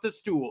get off the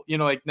stool.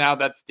 Now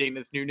that's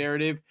Dana's new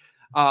narrative.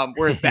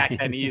 Whereas back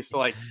then he used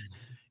to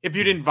if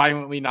you didn't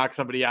violently knock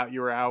somebody out,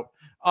 you were out.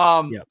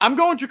 I'm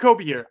going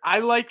Jacoby here. I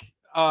like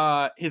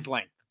his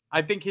length.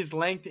 I think his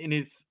length and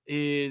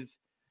his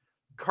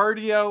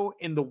cardio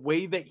and the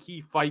way that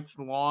he fights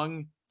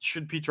long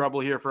should be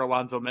trouble here for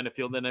Alonzo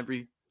Menefield in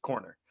every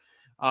corner.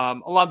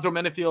 Alonzo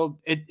Menefield,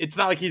 it's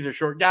not like he's a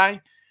short guy,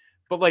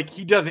 but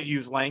he doesn't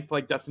use length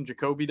like Dustin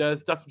Jacoby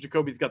does. Dustin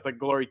Jacoby's got the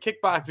glory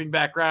kickboxing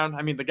background.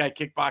 I mean, the guy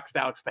kickboxed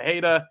Alex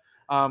Pereira,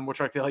 which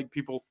I feel like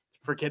people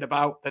forget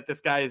about, that this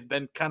guy has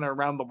been kind of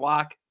around the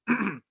block.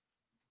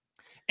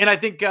 And I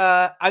think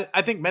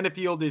I think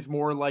Menefield is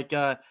more like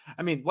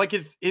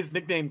his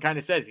nickname kind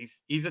of says,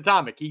 he's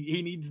atomic.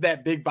 He needs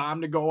that big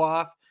bomb to go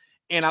off.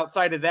 And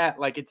outside of that,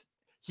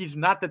 he's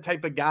not the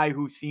type of guy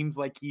who seems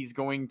like he's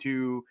going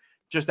to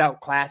just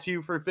outclass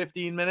you for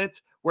 15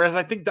 minutes. Whereas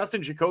I think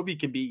Dustin Jacoby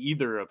can be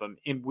either of them.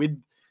 And with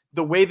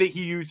the way that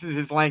he uses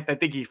his length, I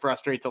think he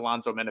frustrates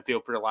Alonzo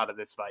Menefield for a lot of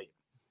this fight.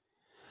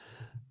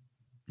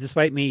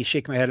 Despite me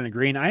shaking my head and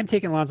agreeing, I am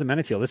taking Alonzo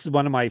Menefield. This is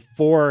one of my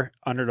 4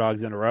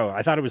 underdogs in a row.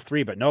 I thought it was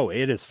 3, but no,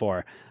 it is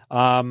 4.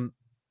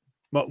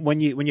 But when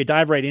you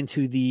dive right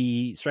into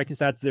the striking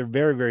stats, they're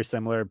very, very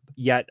similar.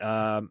 Yet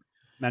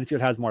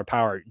Menefield has more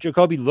power.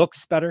 Jacoby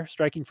looks better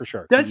striking for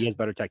sure. He has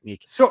better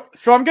technique. So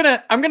I'm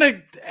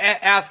gonna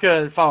ask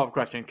a follow-up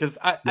question because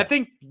I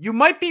think you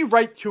might be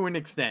right to an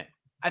extent.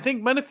 I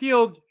think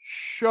Menefield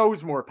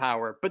shows more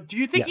power, but do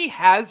you think he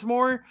has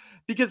more?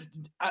 Because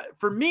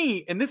for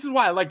me, and this is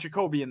why I like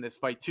Jacoby in this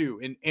fight too,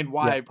 and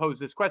why I pose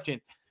this question,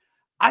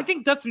 I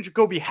think Dustin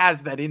Jacoby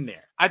has that in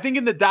there. I think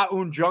in the Da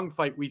Un Jung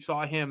fight, we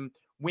saw him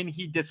when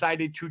he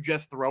decided to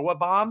just throw a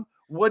bomb,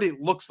 what it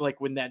looks like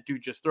when that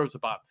dude just throws a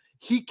bomb.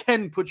 He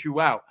can put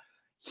you out.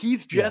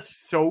 He's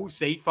just so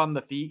safe on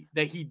the feet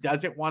that he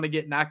doesn't want to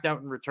get knocked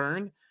out in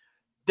return,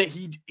 that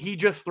he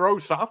just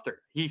throws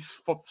softer.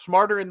 He's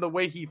smarter in the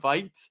way he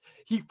fights.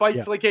 He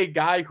fights like a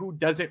guy who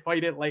doesn't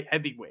fight at light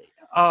heavyweight.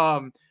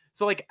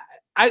 So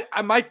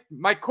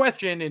my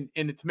question, and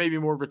it's maybe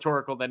more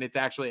rhetorical than it's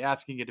actually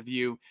asking it of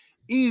you,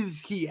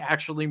 is he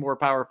actually more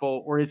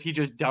powerful or is he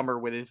just dumber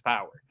with his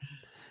power?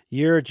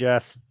 You're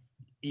just,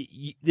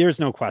 there's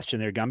no question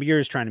there, Gumby.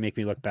 You're just trying to make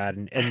me look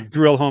bad and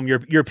drill home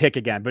your pick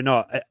again. But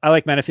no, I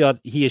like Menefield.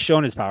 He has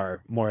shown his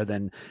power more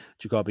than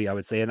Jacoby, I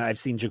would say. And I've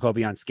seen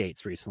Jacoby on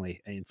skates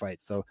recently in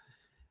fights. So,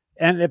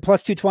 and at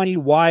plus 220,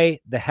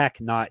 why the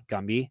heck not,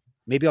 Gumby?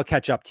 Maybe I'll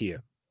catch up to you.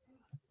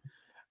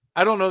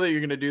 I don't know that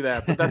you're going to do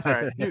that, but that's all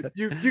right.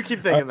 You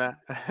keep thinking that.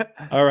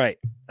 All right.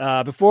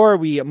 Before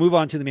we move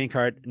on to the main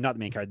card, not the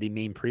main card, the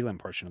main prelim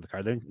portion of the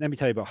card, let me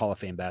tell you about Hall of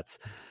Fame bets.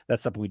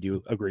 That's something we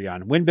do agree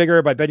on. Win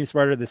bigger by betting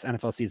smarter this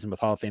NFL season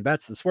with Hall of Fame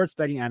bets, the sports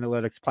betting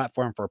analytics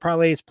platform for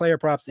parlays, player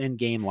props, and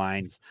game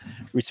lines.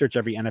 Research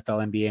every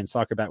NFL, NBA, and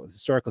soccer bet with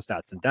historical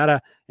stats and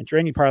data. Enter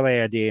any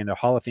parlay idea into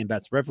Hall of Fame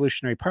bets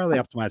revolutionary parlay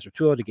optimizer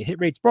tool to get hit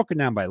rates broken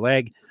down by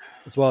leg,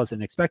 as well as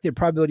an expected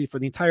probability for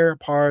the entire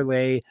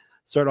parlay.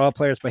 Sort all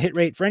players by hit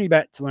rate for any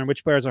bet to learn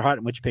which players are hot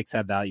and which picks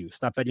have value.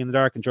 Stop betting in the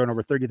dark and join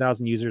over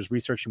 30,000 users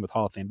researching with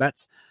Hall of Fame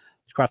bets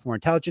to craft more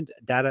intelligent,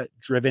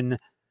 data-driven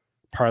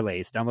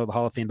parlays. Download the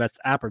Hall of Fame bets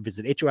app or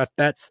visit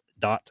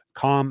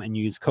hofbets.com and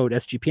use code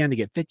SGPN to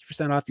get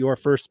 50% off your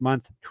first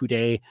month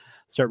today.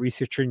 Start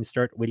researching,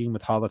 start waiting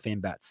with Hall of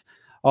Fame bets.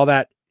 All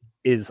that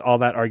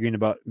arguing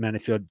about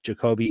Menefield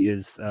Jacoby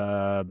is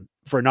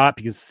for naught,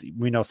 because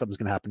we know something's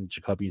going to happen to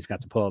Jacoby. He's got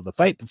to pull out the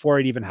fight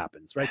before it even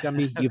happens, right,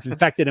 Gumby? You've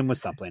infected him with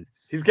something.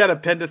 He's got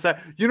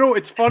appendicitis.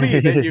 It's funny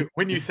that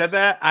when you said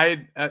that,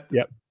 I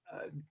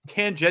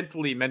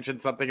tangentially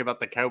mentioned something about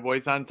the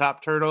Cowboys on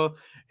Top Turtle,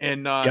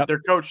 and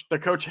the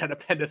coach had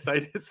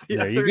appendicitis.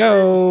 There you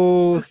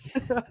go.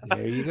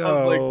 There you go.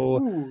 I was like,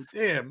 ooh,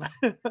 damn.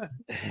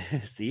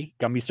 See,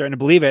 Gumby's starting to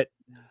believe it.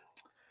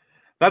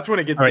 That's when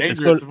it gets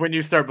dangerous, when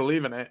you start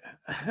believing it.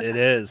 It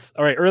is.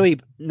 All right.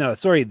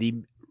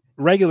 The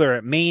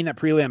regular main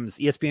prelims,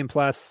 ESPN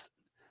Plus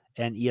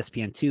and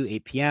ESPN2,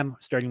 8 p.m.,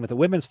 starting with a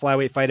women's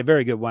flyweight fight, a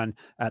very good one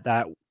at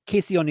that.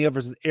 Casey O'Neill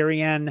versus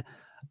Ariane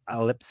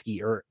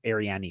Lipski,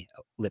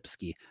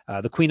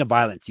 the Queen of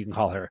Violence, you can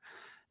call her.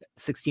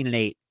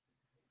 16-8.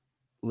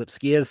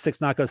 Lipski has 6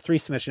 knockouts, 3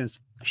 submissions.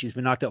 She's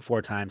been knocked out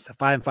 4 times,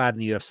 5-5 in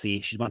the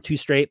UFC. She's won 2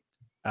 straight,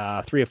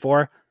 3 of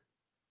 4.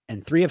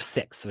 and 3 of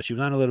 6. So she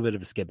was on a little bit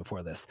of a skid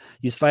before this.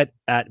 Used to fight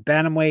at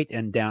bantamweight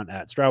and down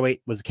at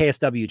strawweight. Was a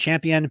KSW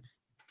champion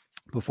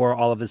before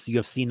all of this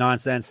UFC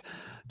nonsense.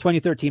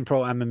 2013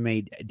 pro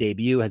MMA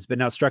debut. Has been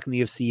outstruck in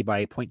the UFC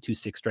by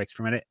 0.26 strikes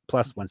per minute,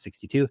 plus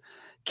 162.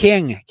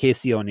 King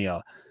Casey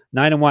O'Neill.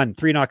 9-1,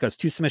 3 knockouts,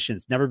 2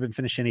 submissions. Never been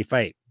finished in any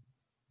fight.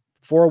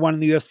 4-1 in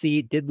the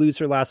UFC. Did lose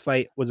her last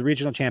fight. Was a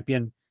regional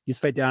champion.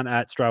 Used to fight down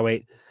at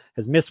strawweight.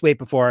 Has missed weight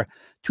before.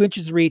 2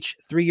 inches reach.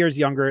 3 years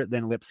younger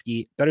than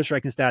Lipski. Better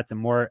striking stats and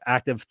more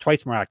active,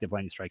 twice more active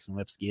landing strikes than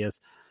Lipski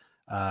is.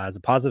 Has a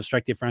positive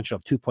strike differential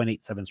of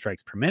 2.87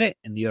 strikes per minute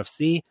in the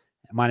UFC.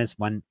 Minus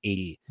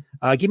 180.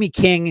 Give me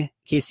King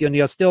Casey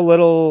O'Neill. Still a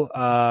little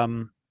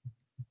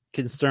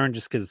concerned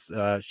just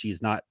because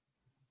she's not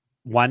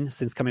won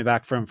since coming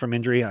back from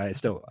injury. I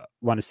still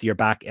want to see her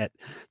back at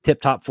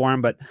tip-top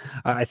form, but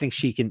I think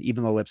she can,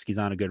 even though Lipski's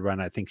on a good run,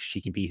 I think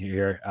she can be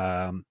here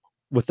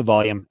with the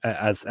volume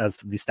as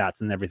the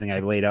stats and everything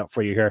I've laid out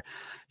for you here.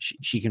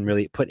 She can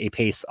really put a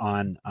pace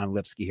on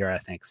Lipski here, I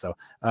think. So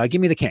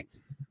give me the King.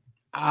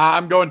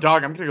 I'm going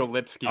dog. I'm going to go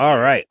Lipski. All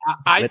right.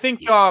 I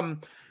think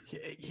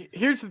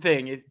here's the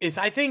thing is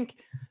I think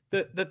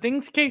the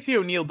things Casey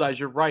O'Neill does,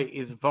 you're right,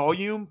 is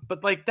volume,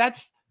 but like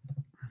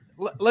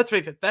let's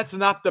face it, that's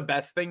not the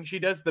best thing she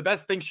does. The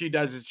best thing she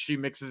does is she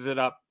mixes it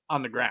up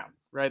on the ground,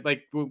 right?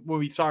 Like when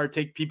we saw her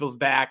take people's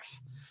backs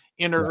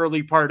in her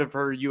early part of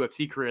her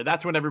UFC career,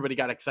 that's when everybody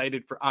got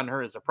excited on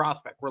her as a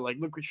prospect. We're like,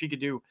 look what she could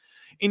do.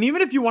 And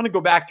even if you want to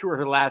go back to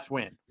her last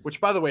win,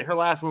 which by the way, her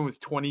last win was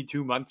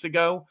 22 months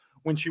ago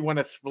when she won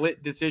a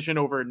split decision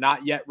over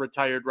not yet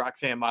retired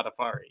Roxanne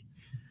Modafferi.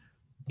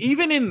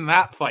 Even in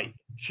that fight,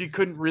 she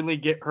couldn't really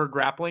get her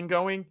grappling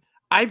going.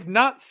 I've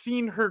not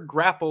seen her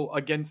grapple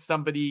against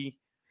somebody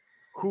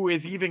who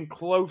is even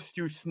close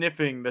to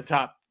sniffing the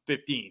top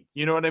 15.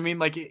 You know what I mean?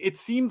 Like it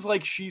seems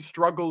like she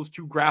struggles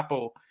to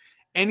grapple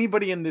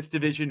anybody in this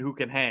division who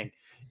can hang.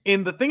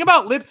 And the thing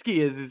about Lipski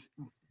is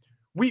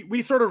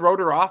we sort of wrote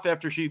her off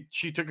after she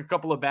took a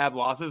couple of bad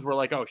losses. We're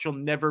like, oh, she'll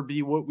never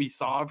be what we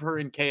saw of her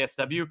in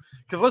KSW.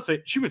 Because let's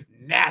say she was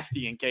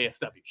nasty in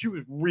KSW. She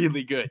was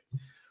really good.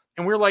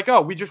 And we're like,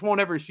 oh, we just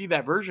won't ever see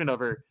that version of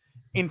her.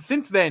 And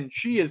since then,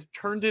 she has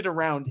turned it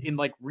around and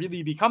like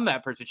really become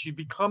that person. She's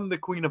become the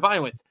queen of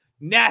violence.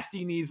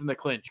 Nasty knees in the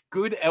clinch,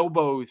 good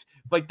elbows,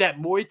 like that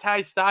Muay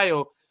Thai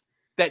style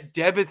that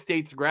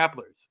devastates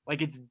grapplers.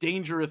 Like it's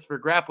dangerous for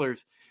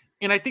grapplers.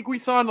 And I think we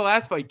saw in the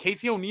last fight,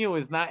 Casey O'Neill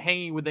is not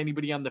hanging with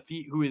anybody on the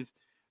feet who is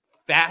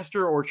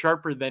faster or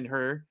sharper than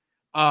her.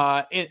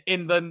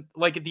 And then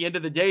like at the end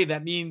of the day,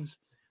 that means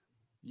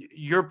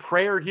your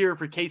prayer here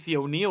for Casey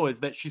O'Neill is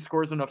that she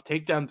scores enough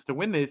takedowns to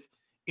win this.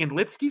 And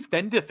Lipski's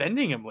been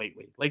defending him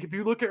lately. Like if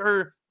you look at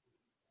her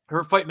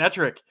fight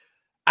metric,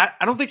 I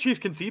don't think she's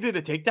conceded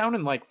a takedown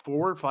in like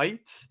 4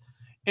 fights.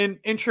 And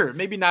sure,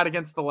 maybe not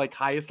against the like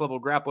highest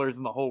level grapplers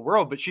in the whole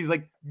world, but she's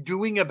like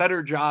doing a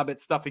better job at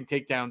stuffing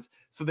takedowns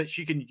so that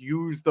she can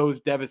use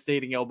those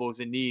devastating elbows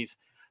and knees.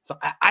 So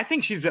I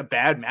think she's a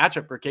bad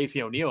matchup for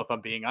Casey O'Neill, if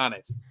I'm being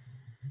honest.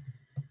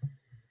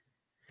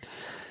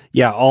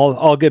 Yeah,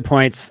 all good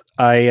points.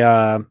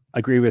 I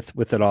agree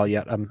with it all.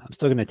 Yet I'm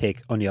still going to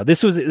take O'Neill.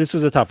 This was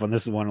a tough one.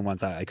 This is one of the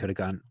ones I could have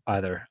gone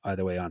either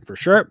way on for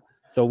sure.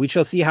 So we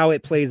shall see how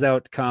it plays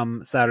out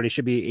come Saturday.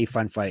 Should be a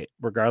fun fight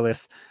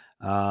regardless.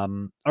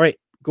 All right,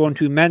 going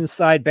to men's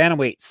side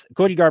bantamweights.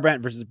 Cody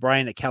Garbrandt versus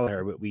Brian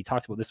Kelleher. We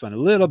talked about this one a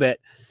little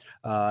bit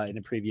in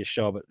the previous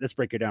show, but let's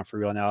break it down for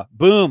real now.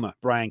 Boom,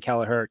 Brian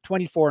Kelleher,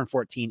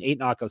 24-14, 8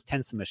 knockouts,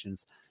 10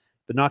 submissions.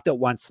 But knocked out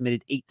once,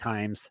 submitted 8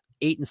 times.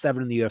 8-7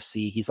 in the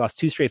UFC. He's lost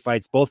 2 straight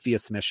fights, both via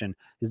submission.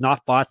 He's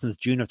not fought since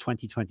June of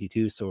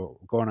 2022, so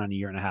going on a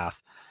year and a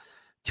half.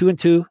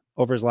 2-2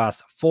 over his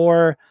last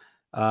 4.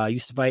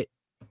 Used to fight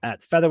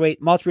at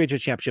featherweight, multiple regional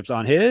championships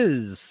on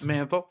his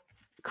mantle.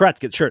 Correct.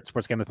 Get shirt,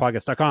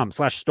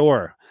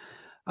 sportsgamblingpodcast.com/store.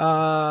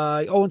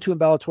 0-2 in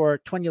Bellator,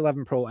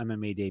 2011 pro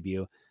MMA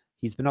debut.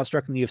 He's been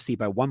outstruck in the UFC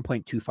by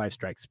 1.25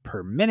 strikes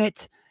per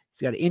minute.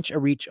 He's got an inch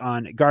of reach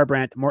on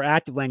Garbrandt, more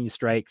active landing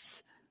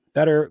strikes,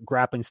 better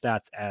grappling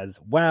stats as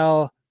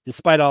well.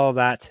 Despite all of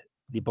that,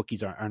 the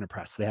bookies aren't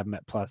impressed. They have him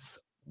at plus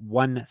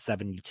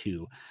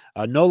 172.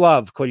 No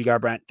love, Cody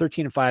Garbrandt,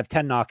 13-5,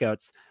 10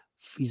 knockouts.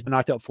 He's been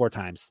knocked out 4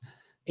 times.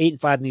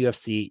 8-5 in the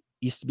UFC.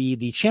 Used to be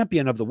the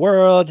champion of the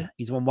world.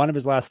 He's won 1 of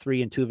his last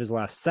 3 and 2 of his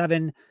last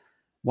 7.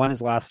 Won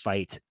his last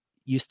fight.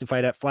 Used to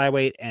fight at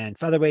flyweight and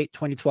featherweight.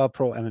 2012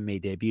 pro MMA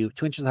debut.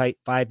 2 inches height,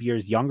 5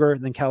 years younger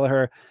than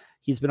Kelleher.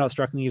 He's been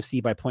outstruck in the UFC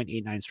by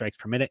 0.89 strikes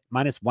per minute,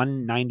 minus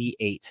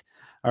 198.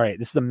 All right,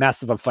 this is a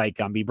mess of a fight,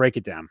 Gumby. Break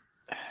it down.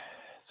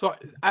 So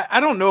I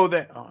don't know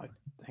that. Oh,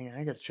 hang on,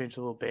 I got to change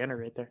the little banner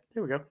right there.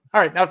 There we go.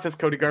 All right, now it says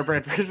Cody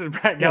Garbrandt versus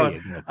Brian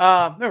Kelleher.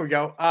 There we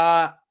go.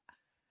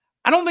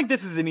 I don't think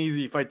this is an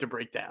easy fight to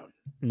break down.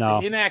 No.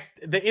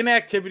 The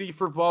inactivity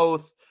for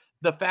both,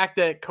 the fact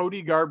that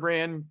Cody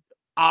Garbrandt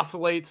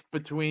oscillates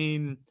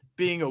between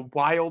being a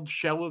wild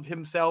shell of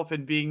himself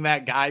and being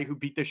that guy who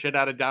beat the shit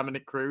out of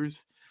Dominic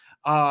Cruz.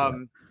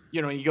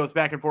 You know, he goes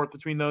back and forth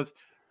between those.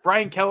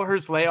 Brian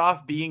Kelleher's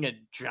layoff being a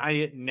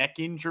giant neck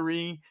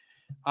injury.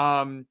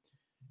 Cody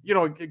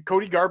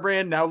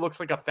Garbrandt now looks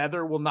like a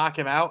feather will knock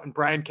him out, and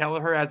Brian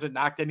Kelleher hasn't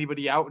knocked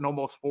anybody out in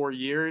almost 4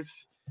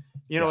 years.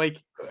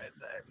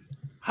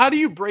 How do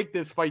you break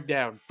this fight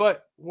down?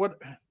 But what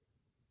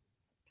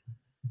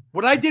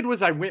I did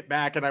was I went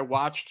back and I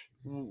watched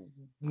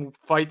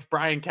fights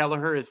Brian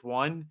Kelleher has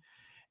won.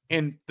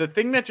 And the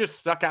thing that just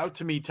stuck out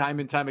to me time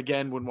and time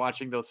again when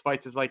watching those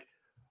fights is like,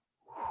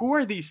 who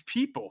are these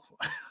people?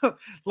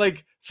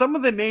 Like some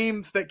of the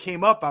names that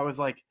came up, I was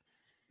like,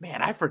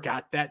 man, I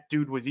forgot that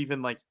dude was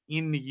even like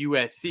in the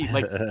UFC.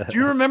 Like, do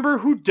you remember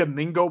who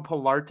Domingo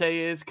Pilarte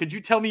is? Could you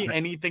tell me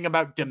anything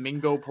about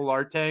Domingo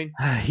Pilarte?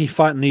 He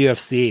fought in the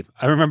UFC.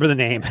 I remember the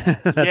name.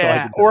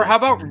 Yeah. Or how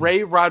about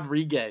Ray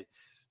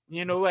Rodriguez?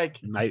 I know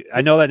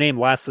that name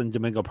less than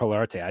Domingo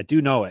Pilarte. I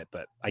do know it,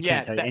 but I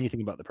can't tell you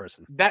anything about the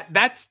person.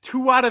 That's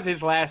 2 out of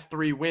his last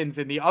 3 wins,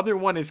 and the other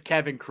one is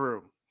Kevin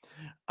Crew.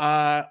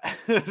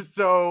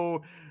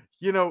 So,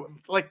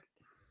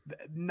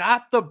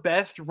 not the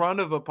best run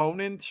of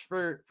opponents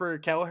for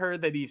Kelleher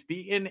that he's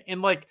beaten.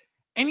 And like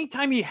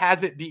anytime he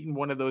hasn't beaten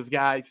one of those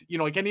guys,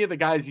 like any of the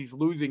guys he's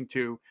losing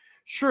to,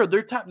 sure,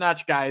 they're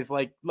top-notch guys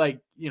like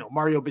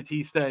Mario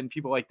Batista and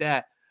people like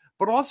that.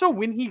 But also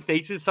when he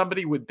faces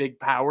somebody with big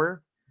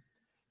power,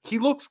 he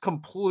looks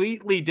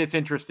completely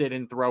disinterested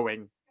in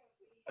throwing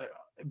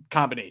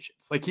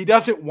combinations. Like he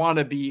doesn't want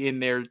to be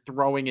in there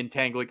throwing and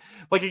tangling.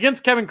 Like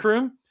against Kevin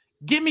Crew,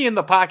 get me in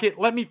the pocket,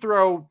 let me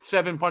throw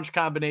 7-punch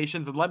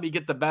combinations and let me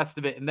get the best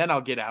of it, and then I'll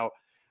get out.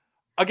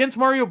 Against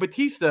Mario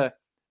Batista,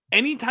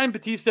 anytime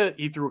Batista,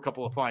 he threw a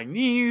couple of flying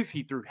knees,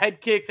 he threw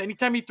head kicks,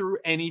 anytime he threw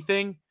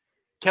anything,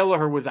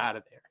 Kelleher was out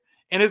of there.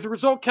 And as a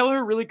result,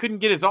 Kelleher really couldn't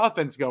get his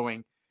offense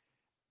going.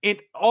 And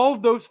all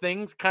of those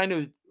things kind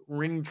of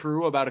ring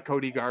true about a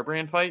Cody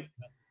Garbrandt fight.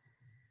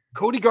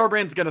 Cody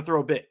Garbrandt's going to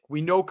throw big.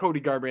 We know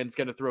Cody Garbrandt's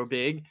going to throw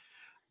big.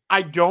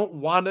 I don't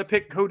want to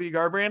pick Cody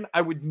Garbrandt.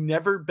 I would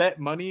never bet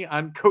money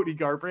on Cody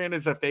Garbrandt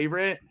as a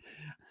favorite.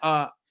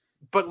 But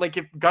like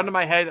if gun to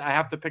my head, I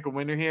have to pick a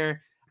winner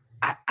here.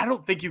 I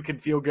don't think you can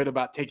feel good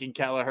about taking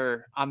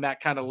Kelleher on that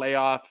kind of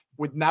layoff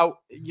without,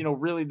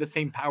 really the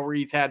same power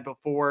he's had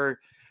before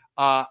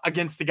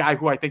against the guy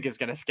who I think is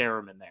going to scare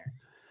him in there.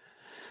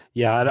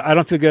 Yeah, I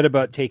don't feel good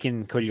about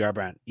taking Cody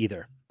Garbrandt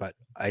either, but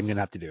I'm going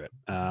to have to do it.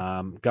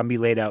 Gumby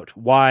laid out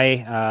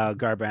why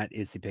Garbrandt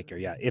is the picker.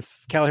 Yeah,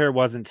 if Kelleher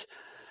didn't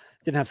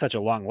have such a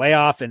long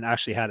layoff and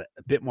actually had a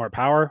bit more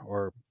power,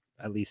 or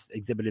at least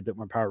exhibited a bit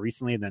more power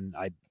recently, then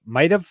I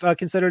might have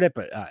considered it,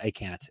 but I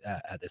can't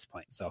at this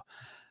point. So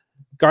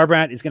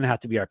Garbrandt is going to have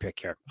to be our pick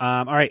here.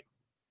 All right.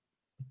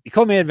 The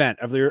co-main event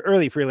of the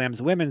early prelims,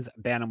 women's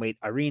bantamweight,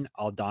 Irene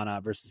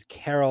Aldana versus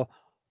Carol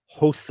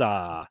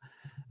Hossa.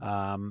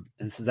 And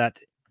this is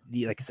like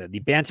I said,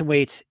 the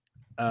bantamweight,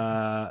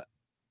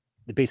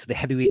 basically the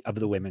heavyweight of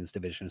the women's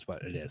division is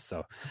what it is.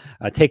 So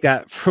take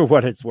that for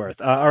what it's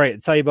worth. All right.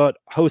 I'll tell you about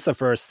Hossa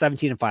first.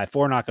 17-5,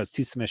 4 knockouts,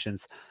 2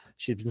 submissions.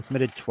 She's been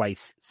submitted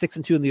twice,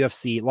 6-2 in the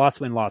UFC,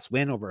 lost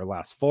win over her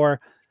last 4.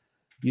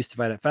 Used to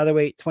fight at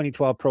featherweight,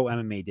 2012 pro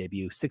MMA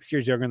debut, 6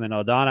 years younger than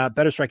Aldana,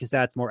 better striking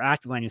stats, more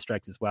active landing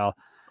strikes as well,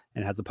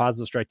 and has a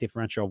positive strike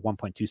differential of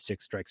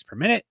 1.26 strikes per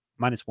minute,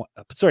 plus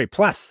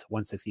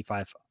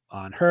 165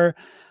 on her.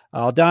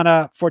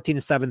 Aldana,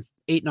 14-7,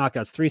 8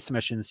 knockouts, 3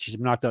 submissions. She's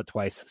been knocked out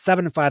twice,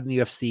 7-5 in the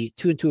UFC,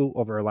 2-2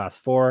 over her last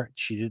 4.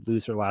 She did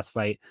lose her last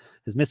fight.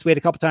 Has missed weight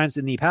a couple times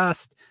in the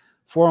past.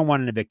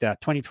 4-1 in Invicta,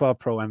 2012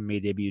 pro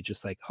MMA debut,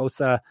 just like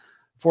Hossa.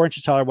 4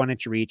 inches taller, 1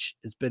 inch reach.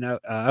 It's been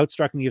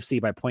outstruck in the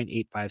UFC by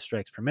 0.85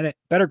 strikes per minute.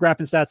 Better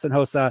grappling stats than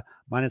Hossa,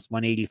 minus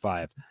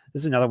 185.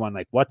 This is another one,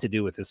 like what to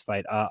do with this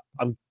fight.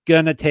 I'm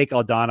going to take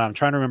Aldana. I'm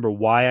trying to remember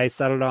why I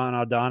settled on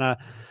Aldana.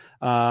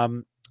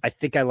 I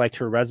think I liked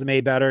her resume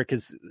better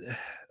because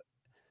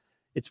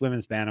it's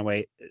women's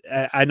bantamweight.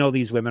 I know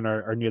these women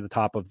are near the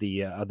top of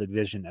the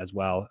division as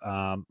well.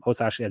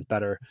 Hossa actually has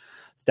better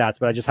stats,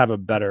 but I just have a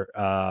better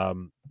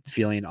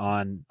feeling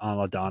on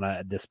Aldana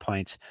at this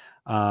point.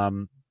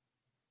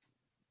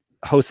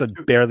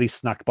 Hossa barely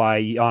snuck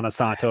by Yana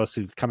Santos,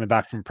 who coming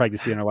back from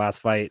pregnancy in her last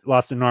fight,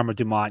 lost to Norma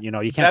Dumont.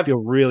 You can't feel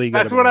really good.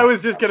 That's what I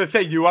was just going to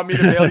say. You want me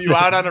to bail you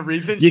out on a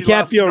reason? You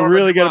can't feel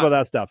really good about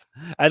that stuff.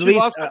 At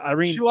least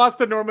Irene, she lost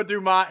to Norma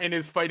Dumont and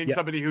is fighting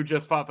somebody who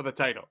just fought for the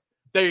title.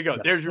 There you go.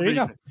 There's your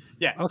reason.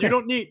 Yeah. Okay.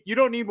 You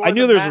don't need more. I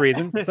knew there was a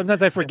reason.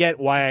 Sometimes I forget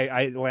why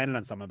I landed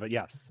on someone, but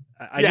yes.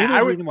 I knew there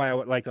was a reason why I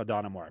liked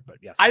Aldana more, but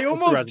yes. I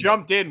almost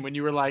jumped in when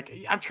you were like,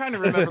 I'm trying to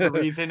remember the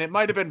reason. It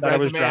might have been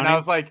resume. And I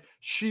was like,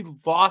 she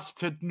lost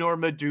to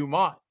Norma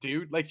Dumont,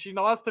 dude. Like she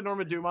lost to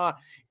Norma Dumont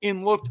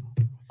and looked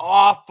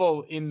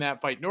awful in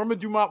that fight. Norma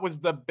Dumont was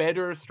the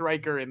better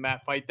striker in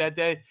that fight that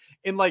day.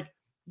 And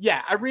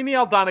Irene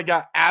Aldana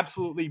got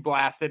absolutely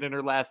blasted in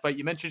her last fight.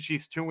 You mentioned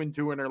she's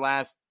 2-2 in her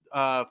last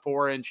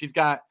 4, and she's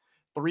got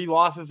 3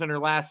 losses in her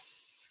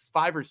last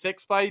 5 or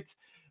 6 fights.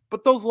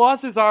 But those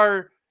losses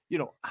are,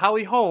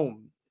 Holly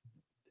Holm,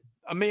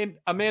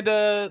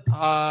 Amanda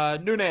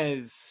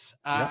Nunes.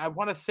 I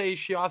want to say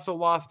she also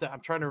lost to,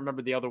 I'm trying to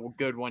remember the other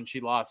good one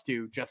she lost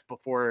to just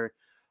before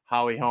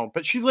Holly Holm.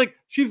 But she's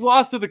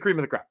lost to the cream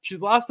of the crop. She's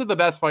lost to the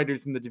best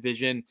fighters in the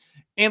division,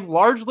 and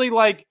largely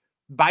like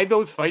by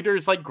those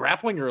fighters like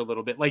grappling her a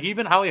little bit. Like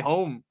even Holly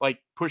Holm like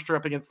pushed her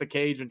up against the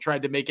cage and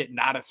tried to make it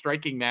not a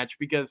striking match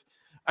because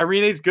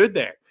Irene's good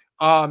there.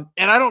 And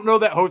I don't know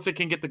that Hossa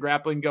can get the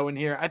grappling going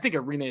here. I think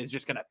Irene is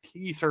just going to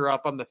piece her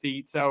up on the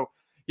feet. So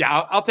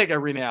yeah, I'll take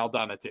Irene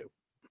Aldana too.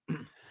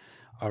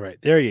 All right,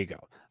 there you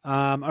go.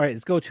 All right,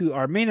 let's go to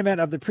our main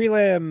event of the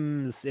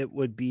prelims. It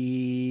would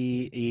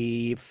be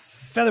a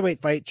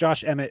featherweight fight,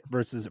 Josh Emmett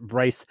versus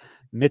Bryce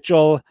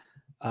Mitchell.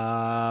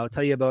 I'll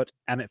tell you about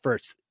Emmett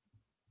first.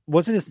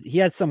 He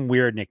had some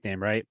weird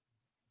nickname, right?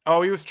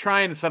 Oh, he was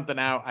trying something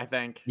out, I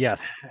think.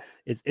 Yes.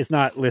 It's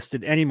not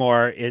listed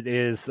anymore. It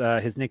is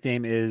his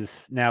nickname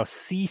is now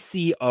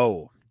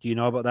CCO. Do you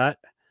know about that?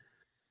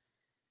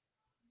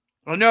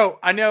 Oh no,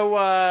 I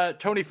know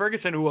Tony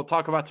Ferguson, who we'll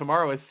talk about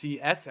tomorrow, is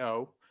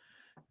CSO.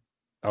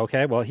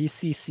 Okay, well, he's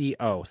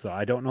CCO, so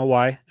I don't know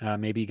why.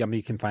 Maybe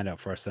Gumby can find out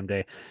for us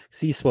someday.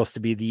 He's supposed to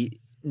be the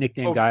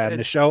nickname guy on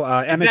the show.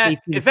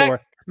 Emmett's 18-4.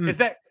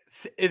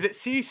 Is it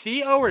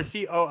CCO or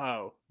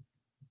COO?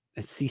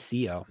 It's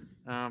CCO.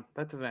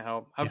 That doesn't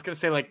help. I was going to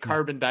say like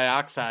carbon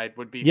dioxide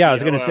would be. Yeah, COO. I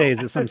was going to say,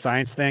 is it some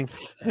science thing?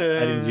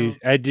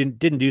 I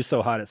didn't do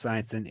so hot at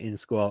science in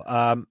school.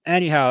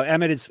 Anyhow,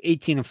 Emmett is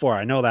 18-4.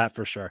 I know that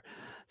for sure.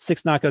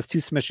 6 knockouts,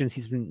 2 submissions.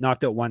 He's been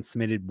knocked out once,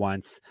 submitted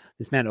once.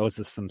 This man owes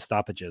us some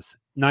stoppages.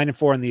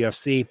 9-4 in the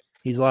UFC.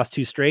 He's lost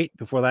 2 straight.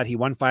 Before that, he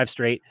won 5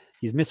 straight.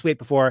 He's missed weight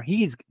before.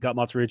 He's got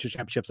multiple regional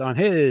championships on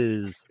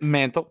his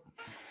mantle.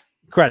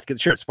 Correct. Get the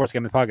shirt.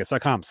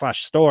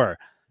 sportsgamblingpodcast.com/store.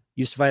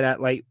 Used to fight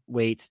at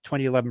lightweight.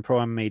 2011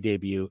 Pro MMA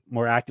debut.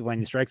 More active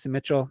landing strikes than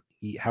Mitchell.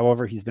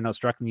 However, he's been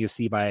outstruck in the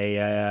UFC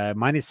by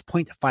minus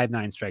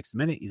 0.59 strikes a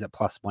minute. He's at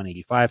plus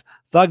 185.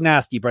 Thug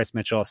Nasty, Bryce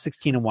Mitchell,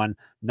 16-1,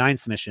 9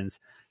 submissions.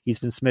 He's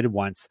been submitted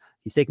once.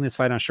 He's taking this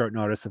fight on short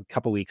notice, a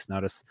couple weeks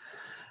notice.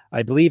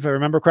 I believe, if I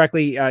remember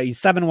correctly, he's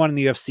 7-1 in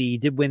the UFC. He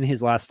did win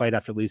his last fight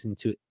after losing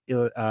to,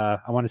 I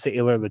want to say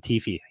Ilir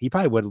Latifi. He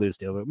probably would lose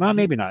to Ilir. Well,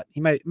 maybe not. He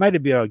might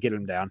have been able to get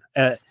him down.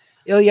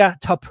 Ilya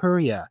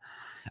Topuria.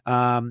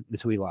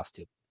 That's who he lost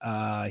to.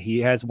 He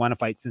has won a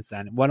fight since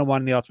then. 1-1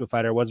 in the Ultimate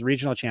Fighter, was a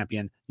regional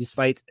champion. He's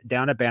fight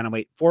down at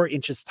bantamweight, 4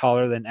 inches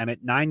taller than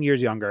Emmett, 9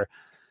 years younger.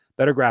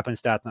 Better grappling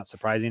stats, not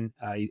surprising.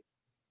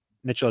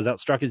 Mitchell has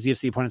outstruck his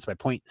UFC opponents by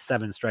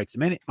 0.7 strikes a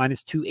minute,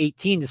 minus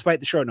 218, despite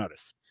the short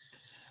notice.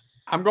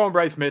 I'm going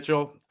Bryce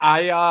Mitchell.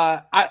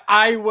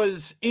 I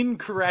was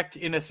incorrect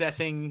in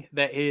assessing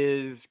that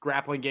his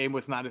grappling game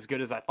was not as good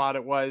as I thought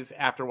it was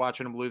after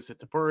watching him lose to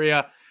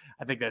Topuria.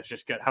 I think that's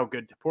just good how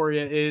good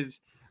Topuria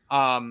is.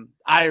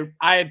 I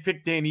had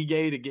picked Dan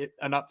Ige to get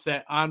an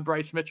upset on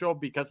Bryce Mitchell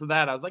because of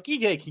that. I was like,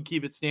 Ige can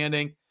keep it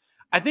standing.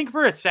 I think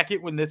for a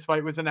second when this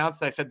fight was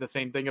announced, I said the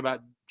same thing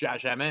about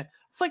Josh Emmett.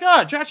 It's like,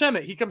 Josh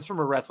Emmett, he comes from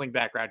a wrestling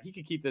background. He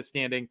can keep this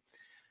standing.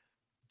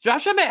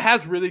 Josh Emmett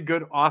has really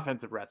good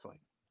offensive wrestling.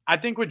 I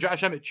think when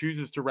Josh Emmett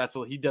chooses to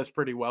wrestle, he does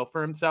pretty well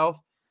for himself.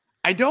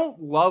 I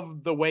don't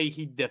love the way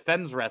he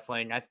defends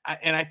wrestling.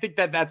 And I think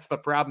that that's the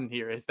problem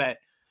here is that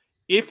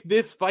if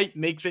this fight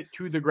makes it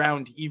to the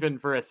ground even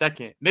for a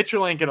second,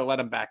 Mitchell ain't going to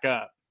let him back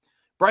up.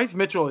 Bryce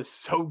Mitchell is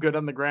so good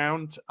on the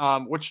ground,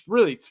 which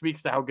really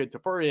speaks to how good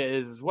Topuria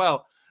is as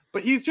well.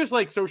 But he's just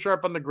like so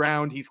sharp on the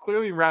ground. He's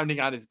clearly rounding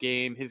out his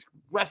game. His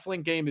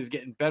wrestling game is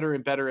getting better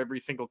and better every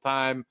single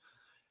time.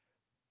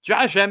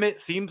 Josh Emmett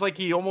seems like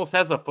he almost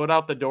has a foot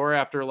out the door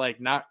after like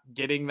not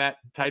getting that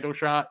title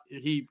shot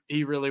he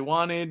really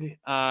wanted.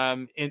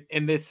 And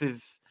this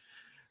is,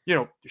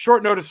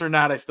 short notice or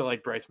not, I still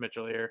like Bryce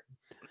Mitchell here.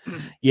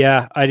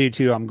 Yeah, I do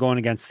too. I'm going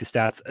against the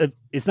stats.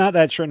 It's not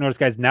that short notice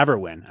guys never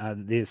win.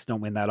 They just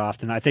don't win that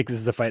often. I think this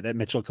is the fight that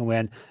Mitchell can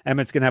win.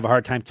 Emmett's going to have a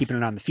hard time keeping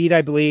it on the feet,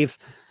 I believe.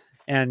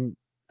 And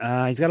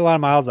he's got a lot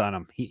of miles on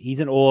him.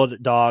 He's an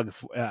old dog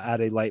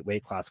at a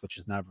lightweight class, which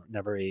is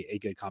never a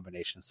good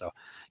combination. So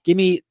give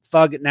me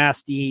Thug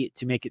Nasty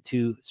to make it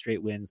 2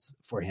 straight wins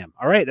for him.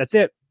 All right, that's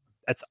it.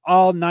 That's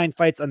all 9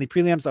 fights on the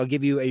prelims. I'll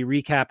give you a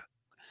recap.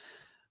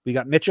 We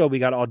got Mitchell, we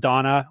got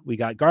Aldana, we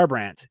got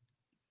Garbrandt.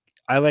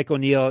 I like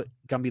O'Neal.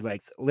 Gumby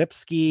likes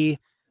Lipsky.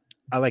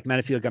 I like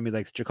Metafield. Gumby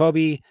likes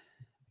Jacoby.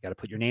 Got to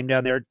put your name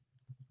down there.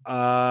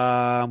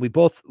 We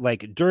both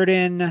like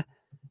Durden.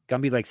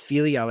 Gumby likes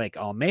Feely. I like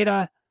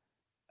Almeida.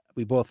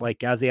 We both like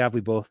Gaziev.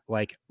 We both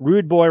like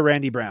Rude Boy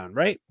Randy Brown,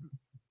 right?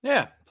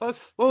 Yeah. So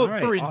that's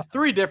awesome.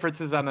 3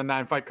 differences on a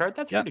 9-fight card.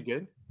 That's pretty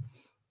good.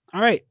 All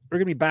right. We're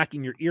going to be back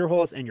in your ear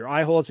holes and your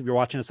eye holes if you're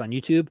watching us on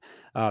YouTube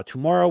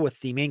tomorrow with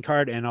the main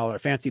card and all our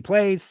fancy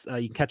plays.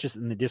 You can catch us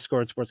in the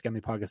Discord,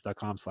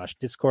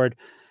 sportsgamblingpodcast.com/Discord.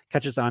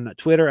 Catch us on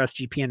Twitter,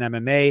 SGPN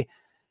MMA,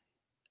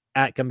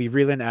 at Gumby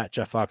Vreeland, at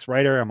Jeff Fox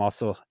Writer. I'm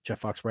also Jeff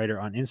Fox Writer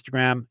on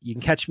Instagram. You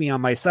can catch me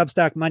on my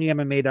Substack,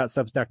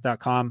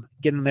 moneymma.substack.com.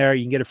 Get in there.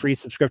 You can get a free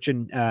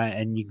subscription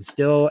and you can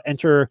still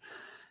enter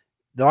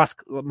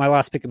my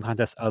last pick'em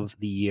contest of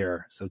the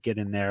year. So get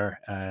in there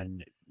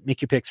and make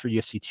your picks for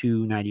UFC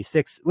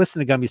 296.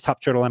 Listen to Gumby's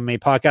Top Turtle MMA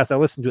podcast. I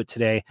listened to it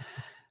today.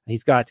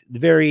 He's got the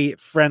very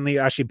friendly,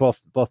 actually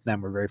both of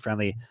them were very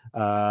friendly.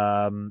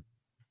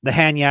 the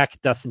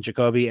Hanyak, Dustin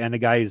Jacoby, and the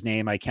guy whose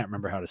name I can't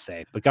remember how to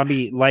say. But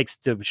Gumby likes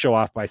to show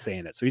off by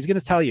saying it. So he's going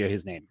to tell you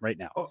his name right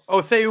now.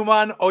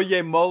 Oseuman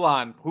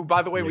Oyemolan, who,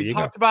 by the way, we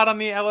talked about on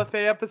the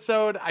LFA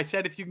episode. I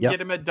said if you can get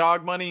him at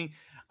dog money,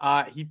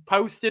 he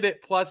posted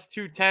at plus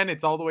 210.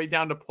 It's all the way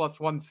down to plus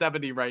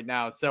 170 right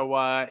now. So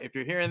if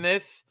you're hearing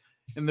this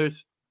and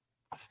there's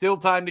still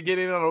time to get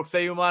in on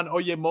Oseuman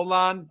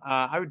Oyemolan,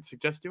 I would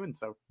suggest doing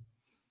so.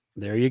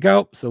 There you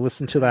go. So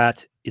listen to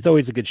that. It's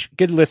always a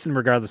good listen,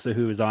 regardless of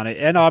who is on it.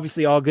 And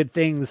obviously all good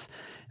things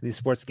in the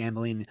sports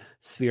gambling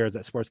spheres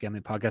at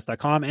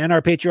sportsgamblingpodcast.com and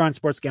our Patreon,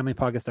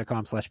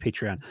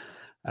 sportsgamblingpodcast.com/Patreon.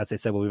 As I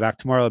said, we'll be back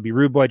tomorrow. It'll be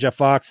Rude Boy Jeff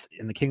Fox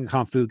in the King of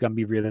Kung Fu.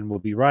 Gumby Vreeland will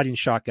be riding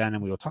shotgun,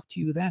 and we will talk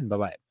to you then.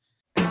 Bye-bye.